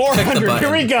 400.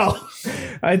 Here we go.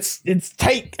 It's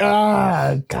tight.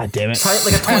 God damn it. Tight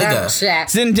like a Shut up, toiga. Jack.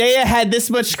 Zendaya had this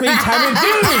much screen time in Dune.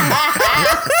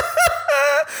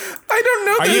 I don't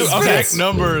know. Are you okay? Exact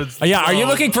numbers. Yeah. Are you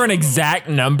looking for an exact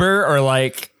number or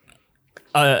like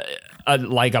a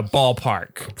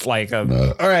ballpark? Like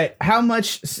a All right. How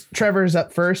much? Trevor's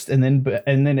up first, and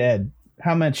then Ed.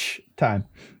 How much time?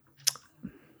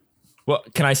 well,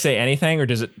 can I say anything or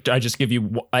do I just give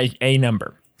you a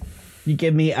number? You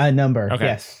give me a number. Okay.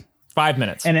 Yes. 5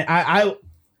 minutes. And it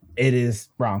is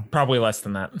wrong. Probably less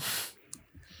than that.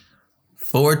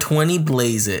 420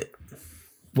 blaze it.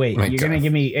 Wait, My you're God. gonna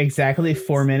give me exactly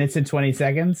 4 minutes and 20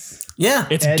 seconds? Yeah,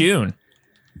 It's Ed? Dune.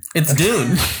 it's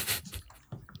Dune.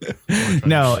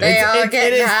 No, They all it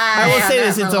get is. high I will on say that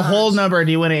this: it's a whole melange. number.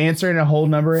 Do you want to answer in a whole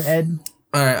number, Ed?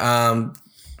 All right,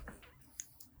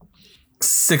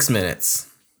 6 minutes.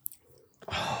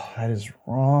 That is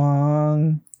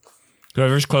wrong.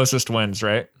 Whoever's closest wins,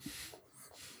 right?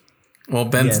 Well,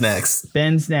 Ben's Yes. next.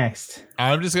 Ben's next.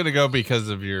 I'm just gonna go because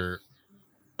of your.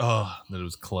 Oh, that it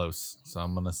was close. So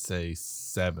I'm gonna say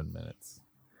 7 minutes.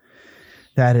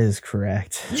 That is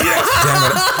correct. Damn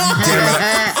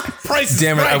it! Price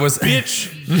Damn it! I was bitch.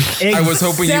 I was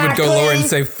hoping you would go lower and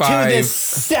say Exactly to the 5.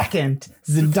 second,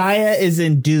 Zendaya is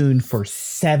in Dune for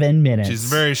 7 minutes. She's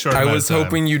very short. I amount was of time.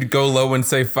 hoping you'd go low and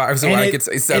say 5, so And I could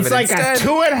say 7 It's like instead. a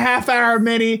 2.5 hour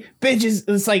mini. Bitches,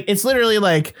 it's literally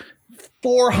like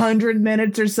 400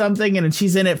 minutes or something, and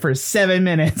she's in it for 7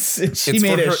 minutes. And she It's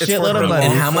made for a her- it's for shitload her of money.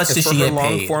 And how much it's does for she her get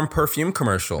long paid? form perfume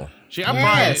commercial. She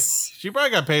Yes.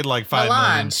 probably got paid like $5 million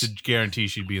Melange. to guarantee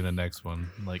she'd be in the next one.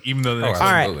 Like even though the Oh, next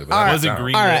absolutely. one but all right, wasn't that's-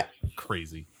 green, all right.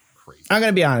 crazy. I'm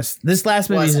gonna be honest. This last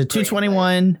movie is a Wasn't great,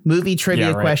 221 movie trivia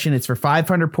Yeah, right. question. It's for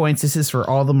 500 points. This is for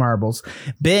all the marbles.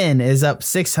 Ben is up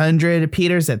 600.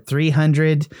 Peter's at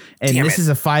 300, and Damn this it. is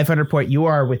a 500 point. You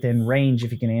are within range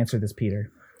if you can answer this,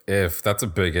 Peter. If that's a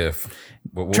big if.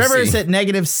 But we'll Trevor's see. at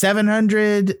negative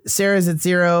 700. Sarah's at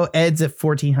 0. Ed's at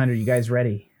 1400. You guys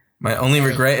ready? My only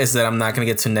regret is that I'm not going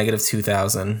to get to negative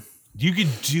 2,000. You could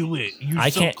do it. You're I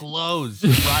so can't- close.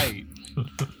 You're right.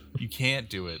 You can't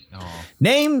do it. Oh.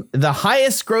 Name the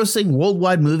highest grossing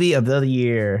worldwide movie of the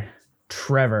year.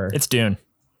 Trevor. It's Dune.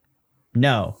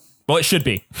 No. Well, it should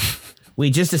be. We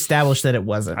just established that it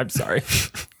wasn't. I'm sorry.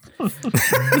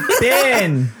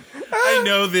 Ben. I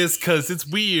know this because it's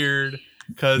weird.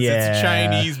 Because Yeah. it's a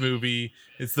Chinese movie.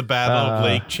 It's the Battle of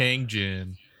Lake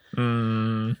Changjin.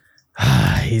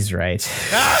 He's right.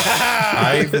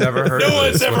 I've never heard of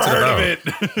one's this. ever What's it heard about?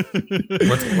 of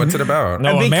it. What's it about?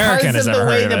 No American Because has of ever the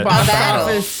way heard of the it. box Battle.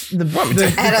 office,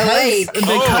 the At a lake.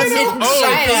 because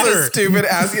China. This is stupid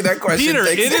asking that question. Peter,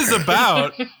 Thanks. it is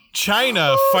about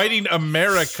China fighting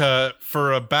America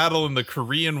for a battle in the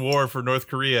Korean War for North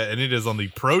Korea, and it is on the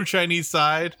pro-Chinese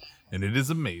side, and it is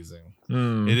amazing.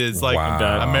 It is like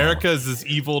Wow. America is this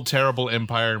evil, terrible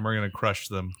empire, and we're going to crush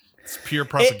them. It's pure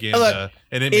propaganda, look,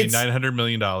 and it made it's- $900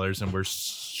 million, and we're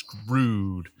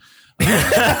screwed. We're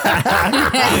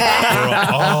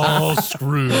all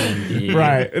screwed.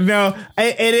 right. No,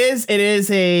 it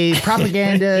is a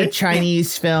propaganda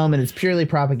Chinese film, and it's purely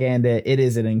propaganda. It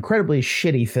is an incredibly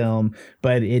shitty film,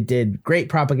 but it did great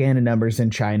propaganda numbers in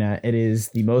China. It is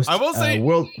the most I will say-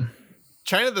 world.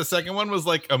 China, the second one was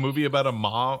like a movie about a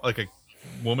mom, like a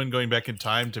woman going back in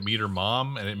time to meet her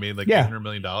mom, and it made like Yeah. $800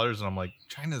 million. And I'm like,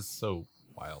 China's so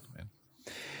wild, man.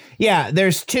 Yeah,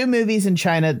 there's 2 movies in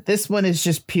China. This one is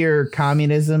just pure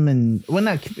communism, and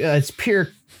it's pure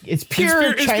It's Chinese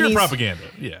pure propaganda.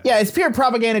 Yeah. Yeah, it's pure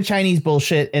propaganda Chinese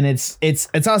bullshit, and it's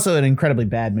also an incredibly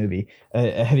bad movie.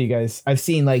 Have you guys? I've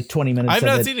seen like 20 minutes. I've of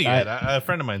not seen it yet. A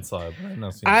friend of mine saw it, but I've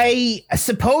not seen it. I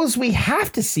suppose we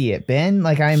have to see it, Ben.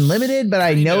 Like I'm limited, but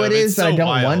I know of. it is, It's but I so don't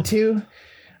wild. want to.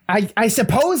 I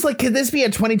suppose like could this be a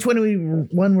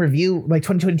 2021 review, like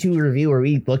 2022 review, where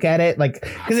we look at it like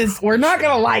because we're not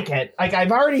gonna like it. Like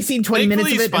I've already seen 20 minutes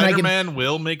Thankfully, of it, and I can. Spider-Man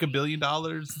will make $1 billion.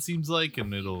 It seems like,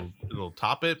 and it'll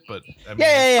top it. But I mean,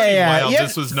 Yeah, it's pretty yeah. wild. Yeah.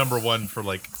 This was number 1 for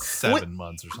like 7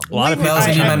 months or something. A lot of That people. was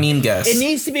going to be I- my meme guess. It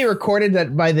needs to be recorded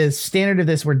that by the standard of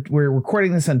this, we're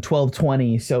recording this on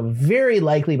 12/20, so very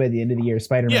likely by the end of the year,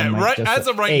 Spider-Man. Yeah, might right. just As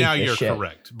of right ape now, this you're shit.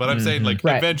 correct. But I'm saying like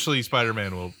Right. eventually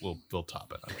Spider-Man will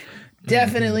top it. I'm sure.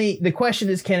 Definitely. The question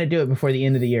is, can it do it before the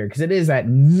end of the year? Because it is at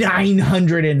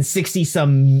 $960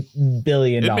 some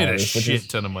billion. It made a which shit is-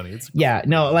 ton of money. It's Yeah,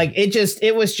 no, like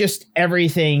it was just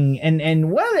everything. And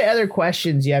one of the other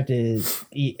questions you have to,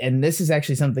 and this is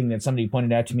actually something that somebody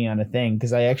pointed out to me on a thing,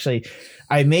 because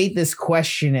I made this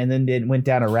question and then went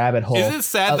down a rabbit hole. Is it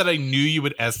sad that I knew you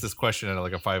would ask this question at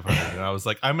like a 500, and I was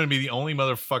like, I'm gonna be the only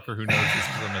motherfucker who knows this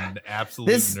because I'm an absolute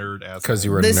This- nerd ass. Because you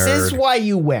were a This nerd. is why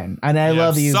you win, and I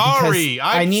love you. sorry. because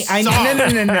I I'm need. I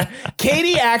sorry. no.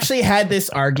 Katie actually had this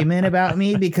argument about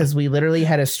me because we literally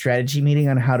had a strategy meeting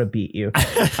on how to beat you. Like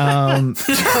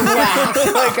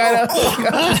I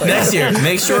don't. Next year,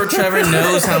 make sure Trevor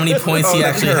knows how many points he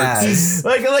that actually hurts. has.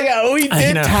 Like we I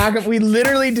did know. talk. We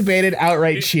literally debated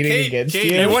outright cheating Kate- against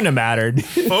Kate, you. It wouldn't have mattered.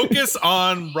 Focus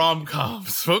on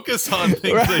rom-coms. Focus on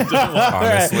things I don't want.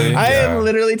 Honestly, I yeah. am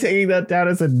literally taking that down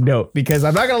as a note because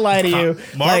I'm not gonna lie to you.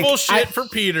 Marvel Like, shit for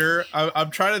Peter.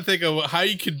 I'm trying to think of how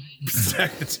you could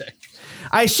stack the deck.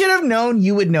 I should have known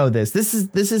you would know this. This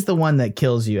is the one that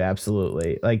kills you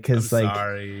absolutely. Like because like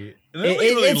Sorry. And then we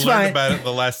really it's learned fine. about it in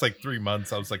the last like 3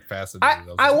 months. I was like fascinated.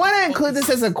 was I like, want to include this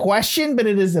as a question, but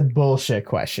it is a bullshit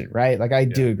question, right? Like I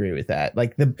do agree with that.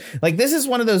 Like this is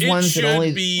one of those it ones should that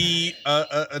only be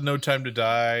a No Time to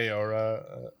Die or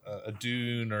a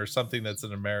Dune or something that's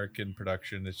an American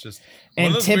production. It's just one And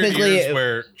of those weird typically years it-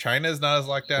 where China is not as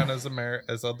locked down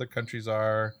as other countries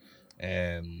are,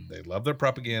 and they love their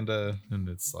propaganda, and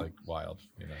it's like wild,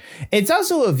 you know. It's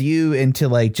also a view into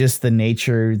like just the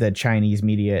nature that Chinese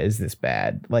media is this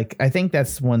bad. Like I think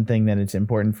that's one thing that it's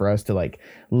important for us to like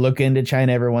look into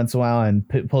China every once in a while and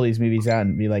pull these movies out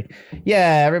and be like,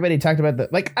 yeah, everybody talked about the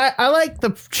like. I like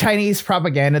the Chinese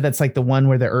propaganda that's like the one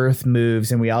where the Earth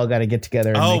moves and we all got to get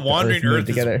together. And make the Wandering move Earth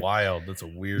together. is wild. That's a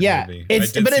weird Yeah, movie.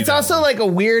 it's I did but see it's that also one. like a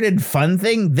weird and fun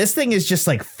thing. This thing is just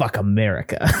like fuck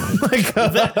America. Like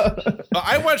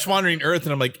I watched Wandering Earth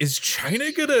and I'm like, is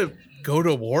China gonna go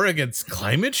to war against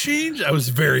climate change? I was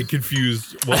very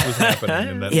confused what was happening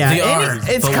in that. yeah, They are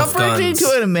it's full of comforting guns.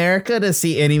 to an America to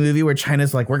see any movie where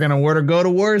China's like, we're gonna go to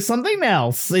war is something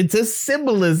else. It's a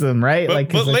symbolism, right? But, like,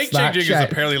 'cause but it's Lake not Changing is Chi-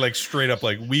 apparently like straight up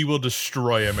like, we will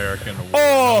destroy America in a war. And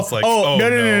I was like,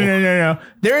 No.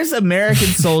 There's American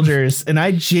soldiers, and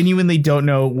I genuinely don't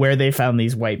know where they found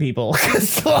these white people.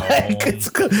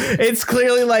 It's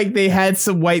clearly like they had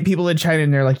some white people in China,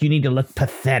 and they're like, you need to look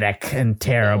pathetic and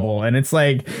terrible, and it's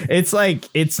not It's like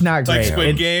great.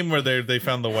 Squid Game where they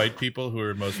found the white people who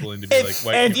are most willing to be like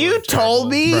white If people you are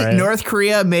told terrible. me Right. North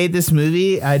Korea made this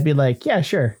movie, I'd be like, yeah,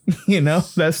 sure. That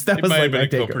It was might like have my been a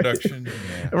takeaway. co-production.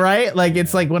 Yeah. Right? Like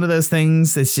it's like one of those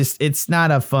things. It's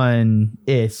not a fun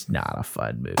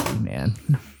movie, man.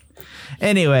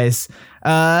 Anyways,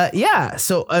 yeah.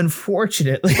 So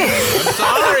unfortunately,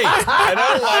 Sorry, I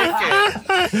don't like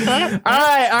it. all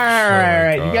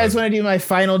right. God. You guys want to do my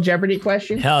final Jeopardy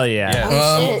question? Hell yeah.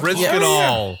 Yeah. Risk yeah. it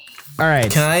all. All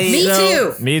right. Can I? Me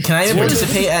too. Me Can I too.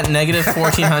 participate at negative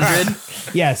 1400?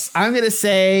 Yes, I'm gonna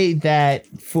say that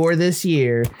for this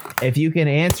year, if you can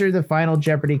answer the final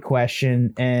Jeopardy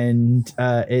question, and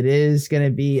it is gonna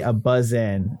be a buzz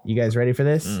in. You guys ready for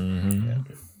this?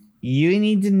 You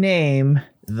need to name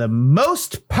the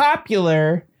most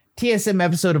popular TSM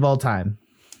episode of all time.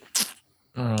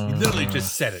 You literally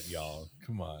just said it, y'all.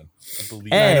 Come on. I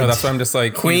believe Ed. I know, that's why I'm just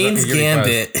like Queen's you're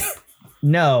Gambit.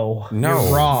 No, No.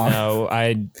 you're wrong. No,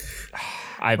 I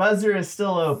Buzzer is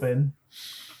still open.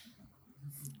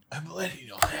 I'm letting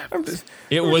you all have it.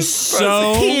 it was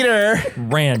so Peter.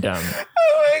 random.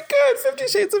 Oh my god, 50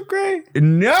 Shades of Grey.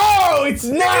 No, it's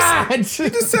not. You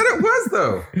just said it was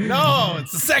though. No,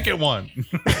 it's the second one.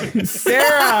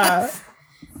 Sarah.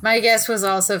 My guess was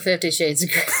also 50 Shades of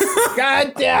Grey.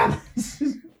 God damn.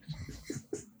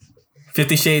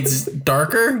 50 Shades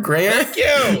darker, grayer. Thank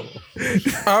you.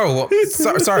 Oh,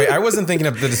 well, sorry. I wasn't thinking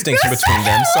of the distinction between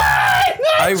them. So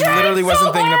I literally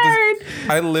wasn't thinking of the.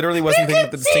 I literally wasn't thinking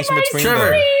of the distinction between Trevor.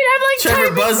 them.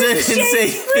 Trevor, buzz in and say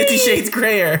 50 Shades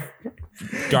grayer.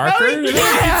 Darker?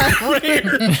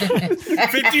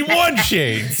 51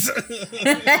 shades.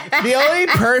 The only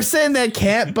person that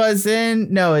can't buzz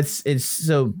in, no, it's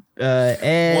so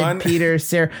Ed, One. Peter,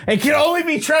 Sarah. It can only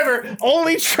be Trevor.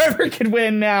 Only Trevor can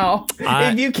win now.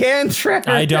 I- If you can, Trevor.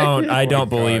 I don't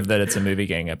believe that it's a movie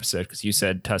gang episode because you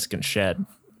said Tuscan Shed.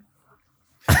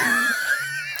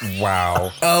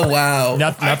 Wow. Oh, wow.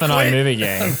 Nothing on movie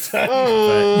gang.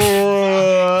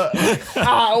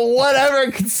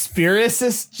 Whatever,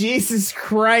 conspiracist. Jesus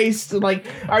Christ! Like,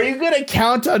 are you gonna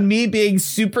count on me being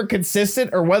super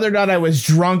consistent, or whether or not I was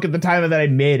drunk at the time that I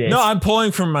made it? No, I'm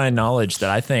pulling from my knowledge that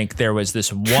I think there was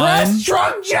this one. Trust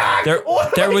drunk Jack.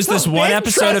 There was this one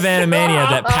episode of Animania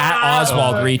that Pat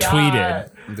Oswald retweeted,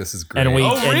 This is great. and we.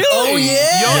 Oh, and- really? Oh,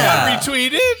 yeah. Y'all Yeah. got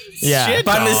retweeted? Yeah. Shit,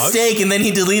 By dog. mistake, and then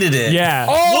he deleted it. Yeah.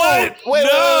 What? Wait,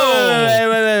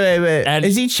 wait. And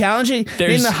Is he challenging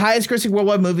there's- in the highest grossing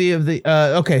worldwide movie of the?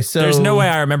 Okay, so There's no way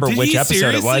I remember Did which he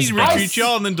episode it was. seriously but- retweet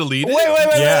y'all and then delete it? Wait.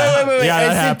 Yeah. Wait. Yeah,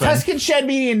 that Is it happened. Tuscan Shed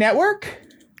Media Network?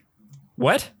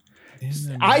 What?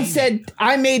 I said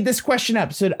I made this question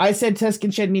up, so I said Tuscan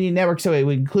Shed Media Network, so it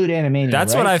would include Animania.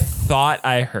 That's what right? I thought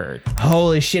I heard.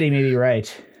 Holy shit, he may be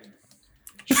right.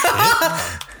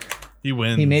 He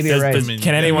wins. He may be right.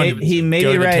 Can anyone? He may go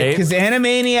be to the right tape? because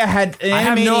Animania had. I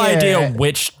have no idea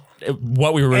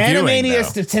what we were reviewing. Animania though.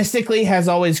 statistically has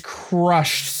always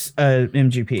crushed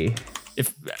MGP.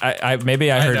 If I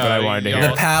maybe I heard what I wanted to y'all- hear.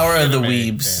 The power of the Anime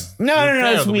weebs.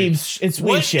 No. It's weeb. It's weeb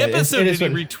What shit. episode It is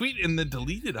did he what- retweet and then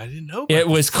delete it? I didn't know. It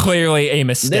was clearly a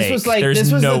mistake. This was like There's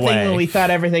this was no the way. thing when we thought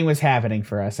everything was happening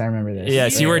for us. I remember this.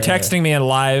 Yes, you were texting me in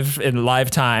live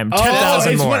time.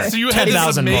 10,000 it's more. when- So you had this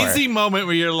 10,000 more. amazing moment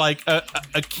where you're like,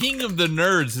 a king of the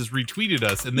nerds has retweeted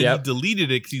us, and then Yep. he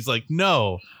deleted it because he's like,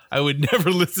 no, I would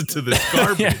never listen to this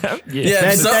garbage. Yeah,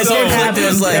 That so did happen. it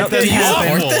was like, That do did you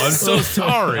happen. support Awful. I'm this? so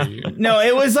sorry. No,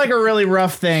 it was like a really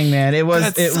rough thing, man. It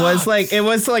was That it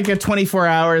was like a 24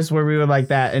 hours where we were like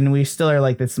that, and we still are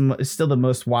like this. Still the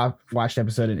most watched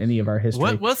episode in any of our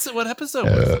history. What episode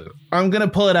was it? I'm gonna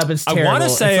pull it up. It's I terrible. want to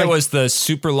say It's it like- was the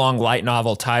super long light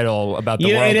novel title about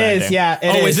the world It is, ending. yeah.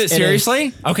 Is it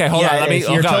seriously? Okay, hold on. Let me.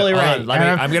 You're oh, God, totally hold right. on. Let me,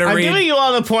 I'm gonna I'm read. giving you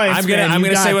all the points. I'm gonna. man. I'm You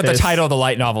gonna say got what this. the title of the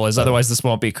light novel is. Otherwise, this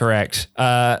won't be correct.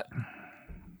 Oh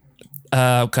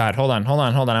God, hold on.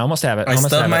 I almost have it. I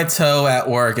stubbed my toe at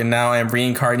work, and now I'm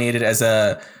reincarnated as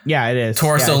a Yeah, it is.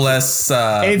 torso-less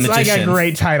It's like magician. a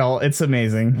great title. It's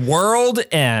amazing. World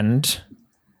End :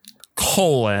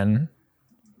 colon.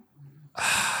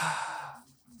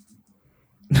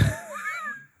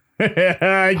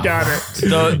 I got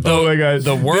it. Oh my God.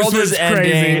 The world This is was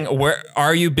crazy. ending. Where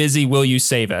are you busy? Will you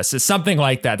save us? It's something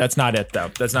like that. That's not it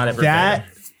though. That's not it. That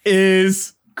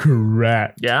is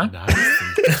correct. Yeah.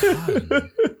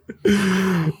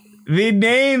 The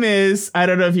name is, I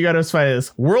don't know if you got to find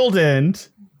this, World End,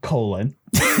 colon.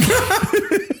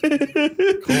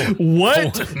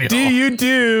 What do you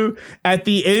do at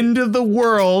the end of the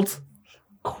world?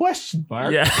 Question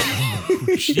mark. Yeah.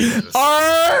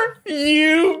 Are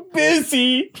you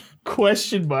busy?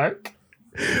 Question mark.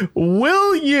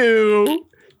 Will you ...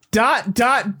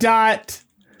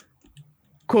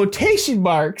 quotation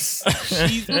marks.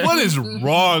 What is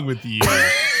wrong with you?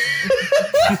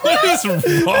 What is wrong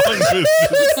with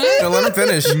this No, let him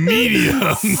finish.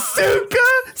 medium?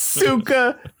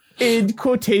 Suka in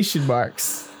quotation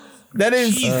marks. That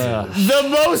is the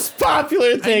most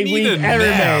popular thing need we've a ever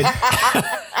made. nap.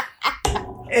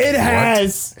 It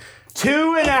has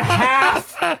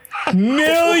 2.5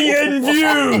 million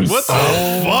views. What the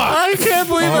fuck? I can't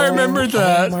believe I remembered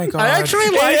that. my God. I actually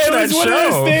And liked it that was one show.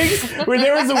 of those things where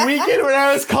there was a weekend when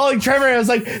I was calling Trevor and I was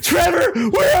like, Trevor,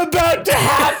 we're about to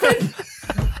happen.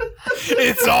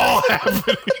 It's all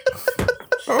happening.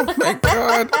 Oh my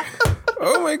God.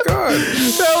 Oh my God.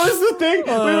 That was the thing.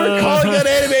 We were calling on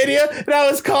Animania and I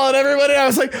was calling everybody and I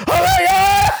was like, oh my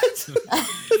God.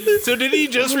 So did he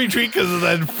just retweet because of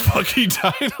that fucking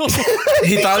title?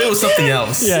 He thought it was something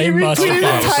else. Yeah, He he must have retweeted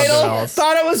thought the it was something title, else.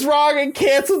 thought it was wrong and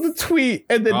canceled the tweet.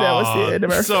 And then that was the end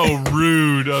of our So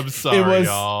rude. I'm sorry,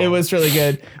 y'all. It was really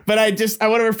good. But I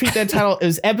want to repeat that title. It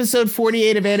was episode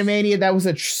 48 of Animania. That was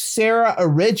a Sarah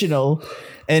original.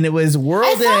 And it was I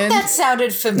World thought End. that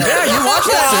sounded familiar. Yeah, you watched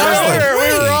that.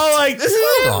 We were all like, this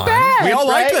isn't on. bad. We all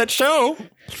liked right? that show.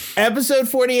 Episode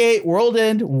 48, World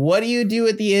End. What do you do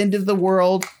at the end of the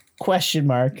world? Question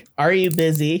mark. Are you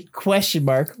busy? Question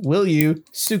mark. Will you?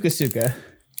 Suka Suka.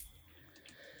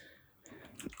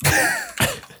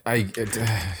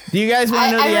 Do you guys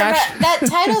want to know the action? That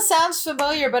title sounds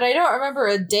familiar, but I don't remember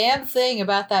a damn thing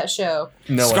about that show.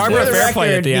 No one Scarborough did. For the Fair play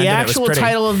at record, the end, and it was actual pretty.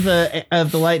 title of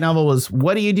the light novel was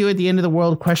 "What do you do at the end of the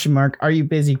world?" Question mark. Are you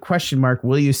busy? Question mark.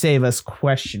 Will you save us?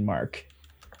 Question mark.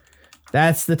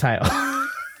 That's the title.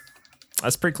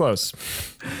 That's pretty close.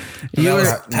 That was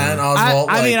Patton Oswalt.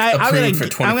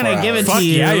 I'm gonna give it Fuck to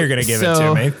you. yeah, you're gonna give it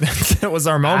So, to me. That was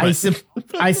our moment.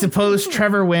 I suppose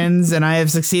Trevor wins, and I have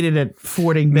succeeded at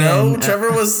thwarting Ben. No,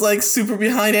 Trevor was like super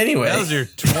behind anyway. That was your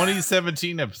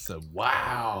 2017 episode.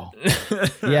 Wow.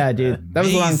 Yeah, dude, that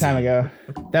was a long time ago.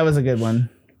 That was a good one.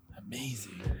 Amazing.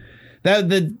 That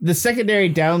the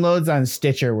secondary downloads on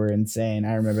Stitcher were insane.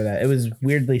 I remember that. It was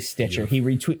weirdly Stitcher. He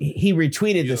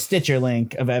retweeted the Stitcher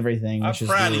link of everything. I'm Which is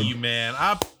proud weird. of you, man.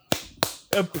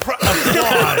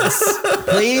 Applause.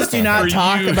 Please do not For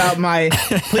talk you. about my.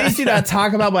 Please do not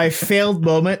talk about my failed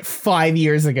moment 5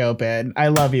 years ago, Ben. I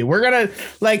love you. We're gonna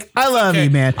I love you,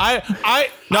 man.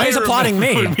 No, he's applauding me.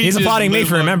 remember when we He's did applauding me Live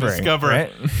for Long remembering, Discover,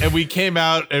 right? And we came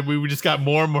out and we just got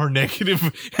more and more negative,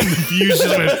 and the views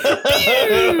just went.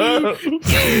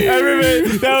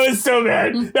 Everybody, that was so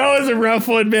bad. That was a rough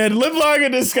one, man. Live long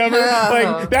and discover.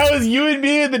 Like that was you and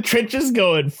me in the trenches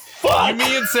going. Fuck. You,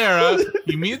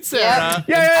 me, and Sarah. Yep.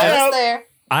 Yeah. I was there.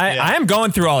 I am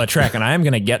going through all the trek, and I am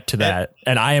going to get to that,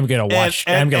 and I am going to watch.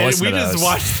 I'm going to listen we to those. just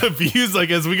watched the views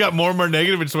as we got more and more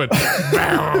negative. It just went.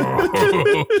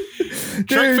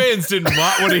 Trek fans did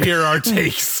not want to hear our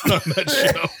takes on that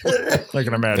show. I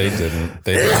can imagine. They didn't.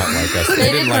 They did not like us. They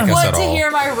They didn't like us want at to all. hear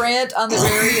my rant on the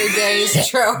Very Days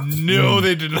trope. No,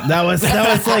 they did not. That was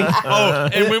like Oh,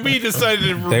 and when we decided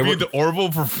to They review were- the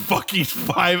Orville for fucking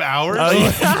 5 hours, Oh,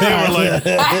 yeah. they were like,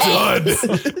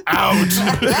 done, out.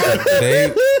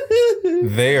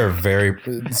 They are very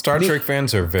Star Trek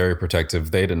fans are very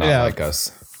protective. They did not Yeah. like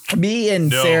us. me and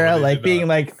No, Sarah they like did being not.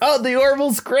 like, oh, the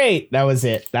Orville's great. That was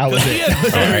it. That was it.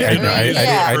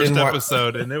 I First didn't wa-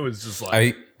 episode, and it was just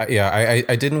like,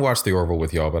 I didn't watch the Orville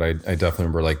with y'all, but I definitely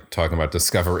remember like talking about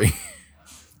Discovery.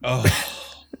 oh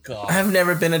god. I've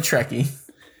never been a Trekkie.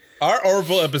 Our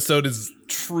Orville episode is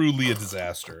truly a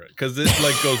disaster because it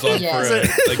like goes on Yes. for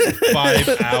like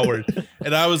 5 hours,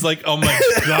 and I was like, "Oh my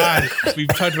god, we've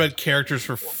talked about characters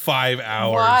for 5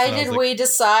 hours." Why And I was did like, we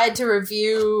decide to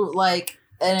review like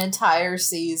an entire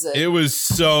season? It was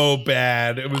so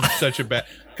bad. It was such a bad.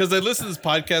 Because I listened to this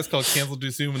podcast called Cancel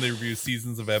Too Soon when they review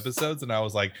seasons of episodes, and I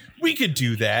was like, we could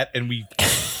do that, and we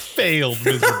failed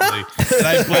miserably. And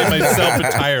I blame myself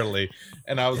entirely.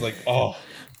 And I was like, oh.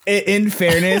 In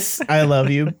fairness, I love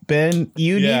you, Ben.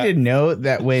 You Yeah. need to know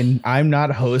that when I'm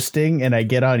not hosting and I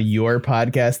get on your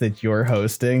podcast that you're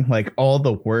hosting, like all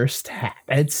the worst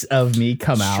habits of me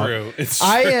come out. True. It's true.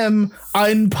 I am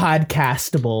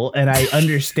unpodcastable, and I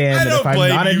understand I that don't if I'm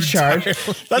blame not in you charge.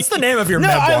 entirely. That's the name of your No,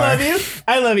 memoir. I love you.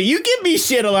 I love you. You give me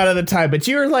shit a lot of the time, but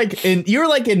you're like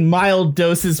in mild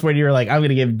doses when you're like, I'm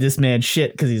gonna give this man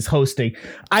shit because he's hosting.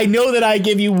 I know that I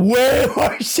give you way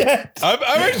more shit. I'm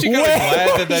actually kind of Way glad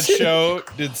more that that shit. show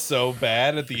did so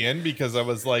bad at the end because I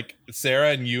was like,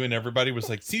 Sarah and you and everybody was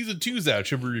like, season 2's out.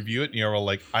 Should we review it? And you were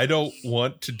like, I don't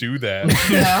want to do that.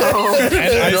 No. And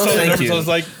I No, saw the thank numbers, you. I was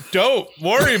like, don't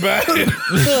worry about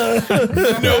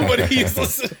it. Nobody's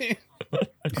listening.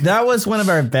 That was one of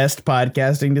our best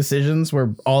podcasting decisions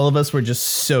where all of us were just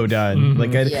so done.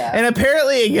 Like, Yeah. and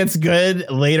apparently it gets good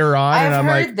later on. I've and I'm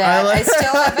heard like, that. I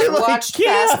still haven't like, watched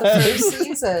past the can't. first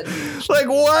season. Like,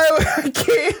 why I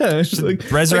can't?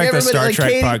 Like, Resurrect the everybody- Star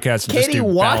Trek podcast and just Katie do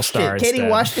watched Battlestar it. Katie instead.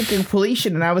 watched it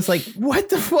completion, and I was like, "What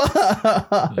the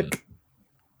fuck?"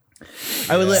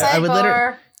 I would literally.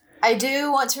 Sidebar, I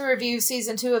do want to review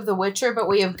season 2 of The Witcher, but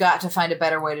we have got to find a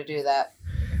better way to do that.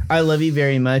 I love you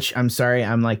very much. I'm sorry,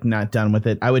 I'm like not done with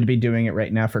it. I would be doing it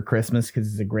right now for Christmas because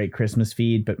it's a great Christmas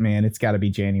feed. But man, it's got to be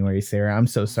January, Sarah. I'm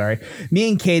so sorry. Me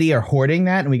and Katie are hoarding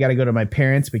that, and we got to go to my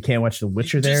parents. We can't watch The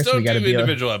Witcher there, Just so we don't got to do be like,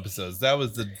 individual episodes. That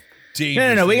was the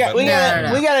dangerous no. We thing got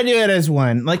about No. we got to do it as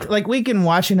one. Like we can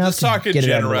watch enough. Let's talk to in get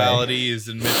it out of the way. generalities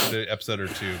and mention an episode or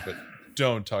two, but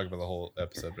don't talk about the whole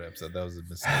episode by episode. That was a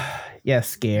mistake. Yeah,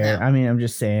 scare. No. I mean, I'm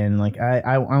just saying. Like,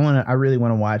 I really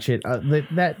want to watch it.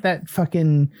 That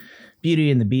fucking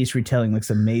Beauty and the Beast retelling looks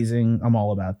amazing. I'm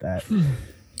all about that.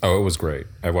 Oh, it was great.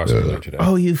 I watched it earlier today.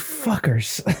 Oh, you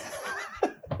fuckers.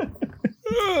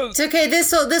 It's okay.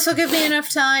 This will give me enough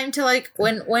time to like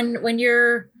when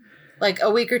you're like a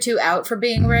week or two out for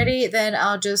being ready, then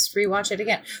I'll just rewatch it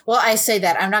again. Well, I say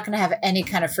that I'm not going to have any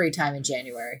kind of free time in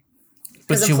January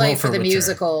because But I'm you playing won't for the Witcher.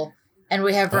 musical, and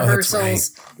we have Oh, that's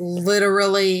rehearsals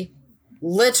literally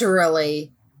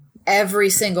every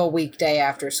single weekday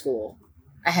after school.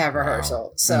 I have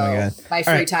rehearsal, so Oh my God. my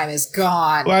free All right. time is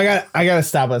gone. Well, I gotta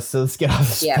stop us. So let's get off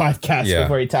this Yeah. podcast Yeah.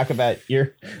 before you talk about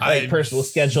your personal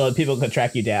schedule and people can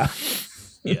track you down.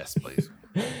 Yes, please.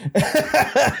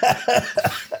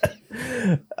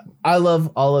 I love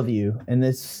all of you, and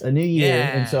it's a new year,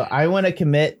 Yeah. and so I want to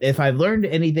commit. If I've learned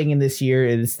anything in this year,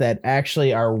 it's that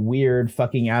actually our weird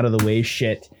fucking out of the way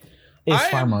shit is I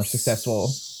far am more successful.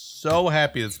 So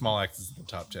happy that Small Axe is in the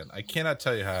top 10. I cannot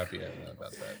tell you how happy I am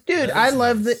about that. Dude, That I is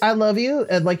love nice. I love you.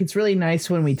 And like, it's really nice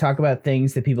when we talk about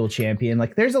things that people champion.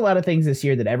 Like, there's a lot of things this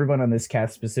year that everyone on this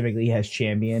cast specifically has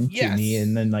championed to Yes. me,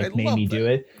 and then I like made love me do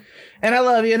that. it. And I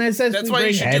love you. And it says That's we why you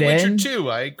bring should Ed do Witcher in. 2.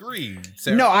 I agree.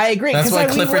 Sarah. No, I agree. That's 'cause why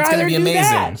we'd Clifford's gonna rather be do amazing.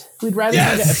 that. We'd rather do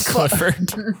that.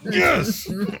 Clifford. Yes.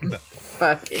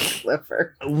 Fucking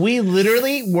Clifford. We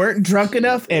literally weren't drunk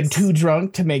enough and too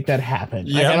drunk to make that happen.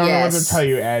 Like, Yeah. I don't know what Yes. to tell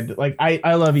you, Ed. Like,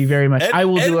 I love you very much. I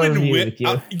will do a review with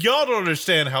you. Y'all don't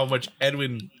understand how much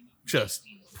Edwin just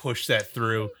pushed that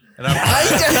through. And I'm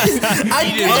I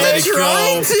didn't let it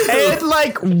tried to. Ed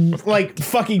like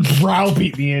fucking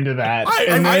browbeat me into that.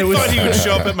 And I it was- thought he would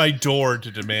show up at my door to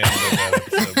demand that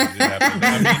episode would happen.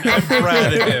 I mean, I'm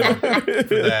proud of him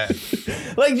for that.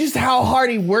 like just how hard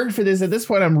he worked for this. At this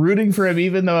point, I'm rooting for him,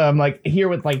 even though I'm like here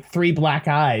with like 3 black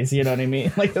eyes. You know what I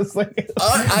mean? Like it's like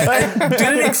I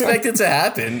didn't expect it to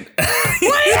happen.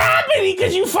 what happened?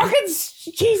 Because you fucking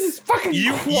Jesus fucking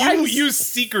Christ. You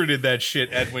secreted that shit,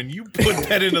 Edwin. You put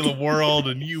that into the world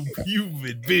and you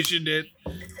envisioned it.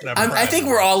 And I'm I proud think of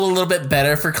we're you. all a little bit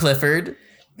better for Clifford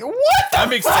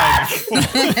I'm excited.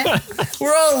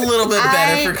 We're all a little bit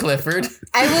better for Clifford.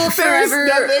 I will forever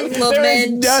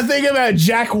lament. Nothing about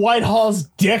Jack Whitehall's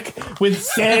dick with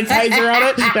sanitizer on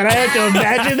it that I have to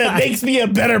imagine that makes me a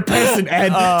better person.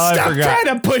 And stop trying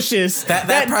to push this.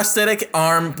 That prosthetic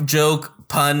arm joke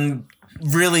pun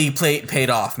really paid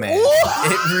off, man.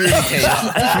 It really paid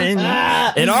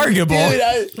off.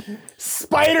 Inarguable. Dude,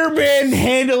 Spider-Man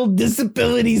handled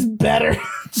disabilities better.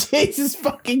 Jesus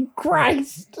fucking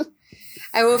Christ.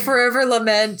 I will forever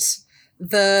lament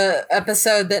the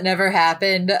episode that never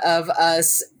happened of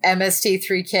us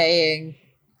MST3King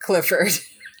Clifford.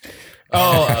 Dude.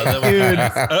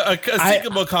 A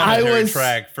syncable commentary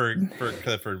track for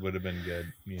Clifford would have been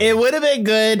good. It would have been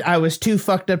good. I was too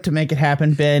fucked up to make it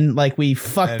happen, Ben. Like, we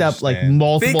fucked up like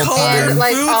multiple They called it times.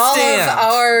 Like food all stamp. of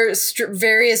our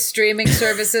various streaming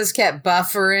services kept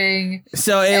buffering.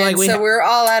 So, And so we were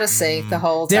all out of sync the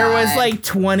whole time. there was like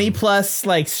 20 plus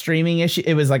like streaming issue.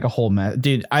 It was like a whole mess.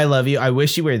 Dude, I love you. I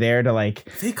wish you were there to like,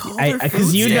 They called her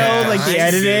because food you stamp. know, like the Hi,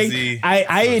 editing. Susie.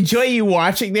 I enjoy you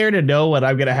watching there to know what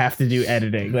I'm gonna have to do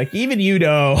editing. Like, even you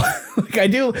know, like I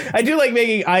do like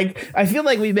making I feel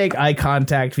like we make eye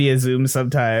contact via Zoom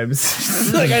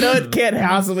sometimes. Like, I know it can't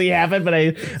possibly happen, but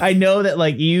I know that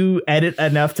like you edit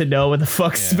enough to know what the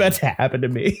fuck's about to happen to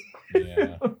me.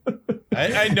 Yeah.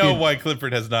 I know why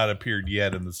Clifford has not appeared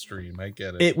yet in the stream. I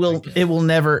get it. It will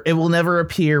never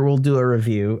appear. We'll do a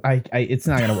review. It's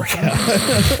not gonna work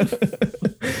out.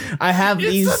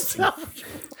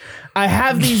 I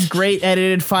have these great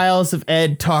edited files of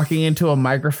Ed talking into a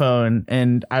microphone,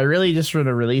 and I really just want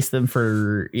to release them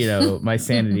for, my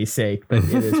sanity's sake. But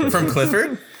it is From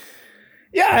Clifford?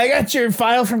 yeah, I got your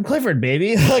file from Clifford,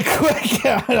 baby. Like,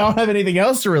 I don't have anything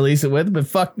else to release it with, but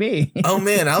fuck me. Oh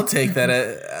man, I'll take that.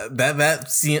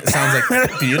 Sounds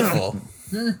like beautiful.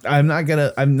 I'm not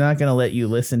gonna let you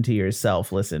listen to yourself.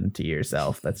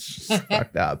 That's just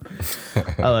fucked up.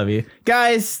 I love you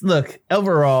guys. Look,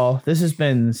 overall, this has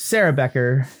been Sarah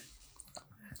Becker,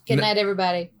 Good night,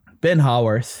 everybody. Ben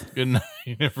Haworth, Good night,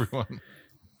 everyone.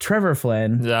 Trevor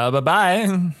Flynn,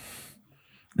 Bye-bye.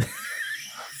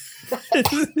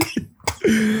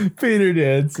 Peter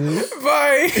Danson,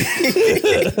 Bye.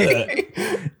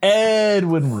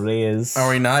 Edwin Reyes. Are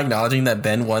we not acknowledging that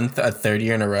Ben won a third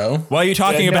year in a row? What are you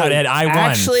talking about, Ed? I won.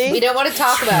 Actually, We don't want to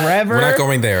talk about it. Trevor We're not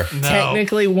going there.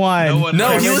 technically won.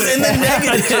 No, he was in the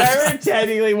negative. Trevor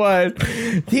technically won.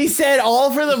 He said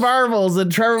all for the marbles,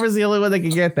 and Trevor was the only one that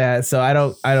could get that. So I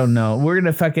don't know. We're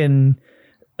gonna fucking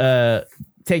we're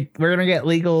gonna get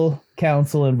legal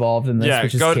counsel involved in this, Yeah,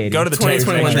 which is go Katie. to the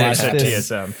 2021 Twitch days. at This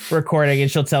TSM. recording, and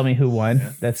she'll tell me who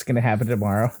won. That's gonna happen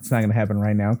tomorrow. It's not gonna happen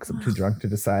right now because I'm too drunk to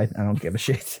decide. I don't give a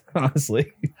shit,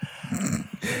 honestly.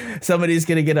 Somebody's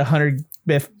gonna get $100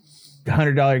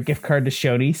 gift card to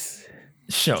Shoney's.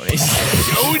 Shoney's.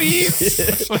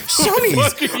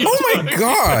 Shoney's. Oh my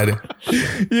god.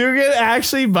 You can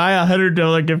actually buy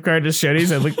 $100 gift card to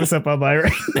Shoney's. I looked this up online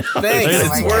right now. Thanks, Oh it's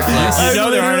my worthless. God. You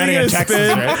know there aren't any in Texas,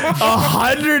 right?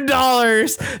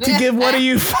 $100 to give one of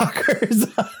you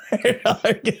fuckers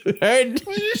 $100 gift card to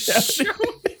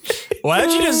Shoney's. Why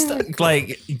don't you just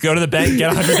go to the bank,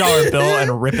 get $100 bill,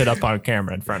 and rip it up on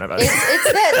camera in front of us?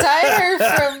 It's that diner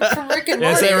from Rick and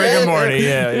Yeah, Morty. say Rick and right? Morty.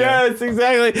 Yeah. Yeah, it's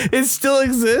exactly. It still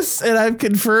exists, and I've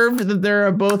confirmed that there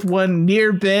are both one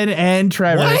near Ben and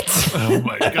Trevor. Oh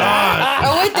my god.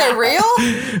 Oh, wait, they're real?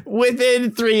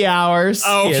 Within 3 hours.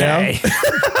 Okay.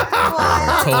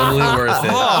 Totally worth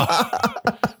it.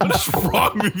 What's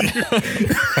wrong with you?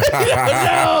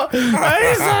 No, I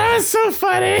just thought it was so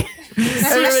funny.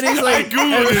 Everybody's I like,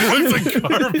 googled it. It looks like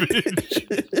garbage.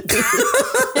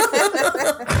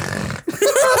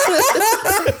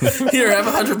 Here, have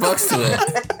 $100 to it.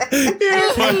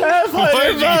 Why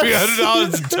did you give me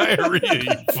 $100 in diarrhea?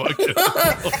 You fucking.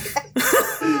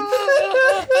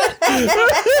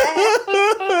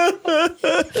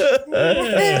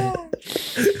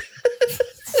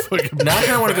 Now I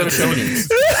kind of want to go to Shoney's.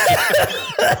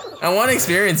 I want to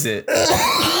experience it.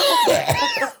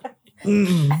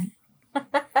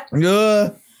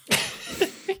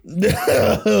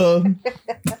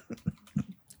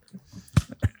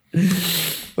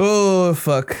 Oh,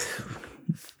 fuck.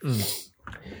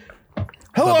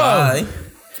 Hello, Bye-bye.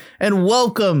 and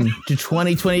welcome to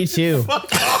 2022. Oh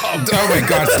my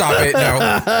god, stop it.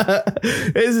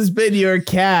 No. This has been your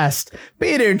cast: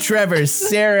 Peter, Trevor,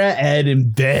 Sarah, Ed,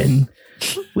 and Ben.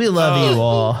 We love you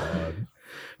all.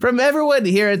 From everyone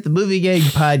here at the Movie Gang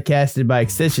Podcast, and by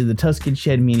extension, the Tuscan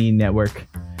Shed Media Network,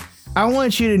 I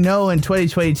want you to know in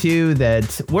 2022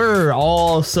 that we're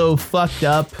all so fucked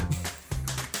up.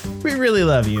 We really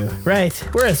love you, right?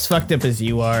 We're as fucked up as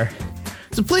you are.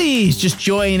 So please just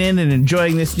join in and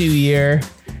enjoying this new year.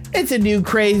 It's a new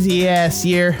crazy ass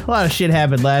year. A lot of shit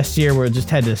happened last year where we just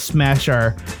had to smash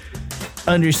our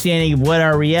understanding of what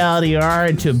our reality are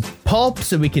into pulp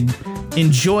so we could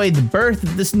enjoy the birth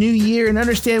of this new year and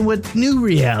understand what new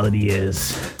reality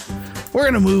is. We're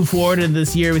going to move forward in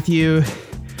this year with you.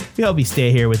 We hope you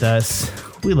stay here with us.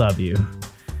 We love you.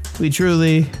 We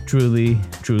truly, truly,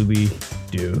 truly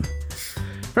do.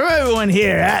 From everyone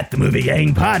here at the Movie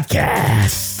Gang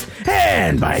Podcast,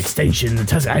 and by extension,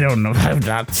 I don't know,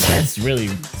 that's really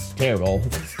terrible.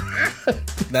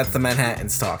 That's the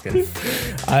Manhattans talking.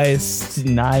 It's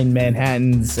 9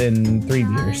 Manhattans and 3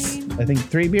 beers. I think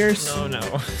 3 beers?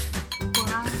 No.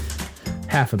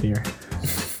 Half a beer.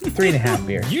 3.5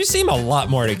 beers. You seem a lot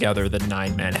more together than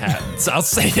 9 Manhattans. I'll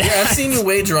say that. Yeah, I've seen you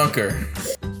way drunker.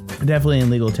 Definitely in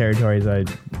legal territories. I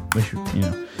wish,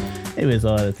 anyways,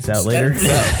 I'll edit this out later.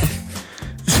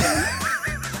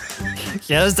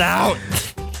 Get us out.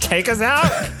 Take us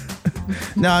out.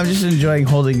 No, I'm just enjoying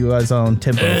holding you guys on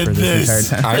tempo for this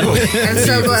entire time. I'm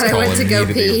so glad I went to go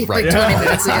pee like 20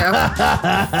 minutes ago.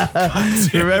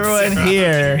 From everyone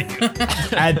here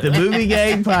at the Movie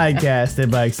Gang Podcast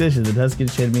and by extension the Tuscan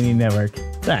Shit Media Network,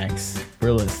 thanks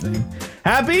for listening.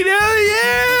 Happy New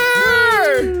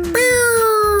Year!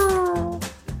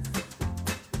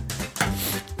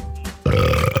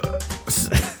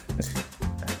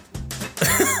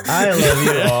 I love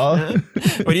you all.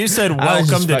 When you said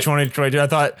welcome to 2022, I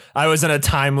thought I was in a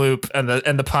time loop and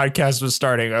the podcast was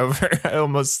starting over. I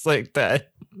almost like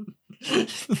that.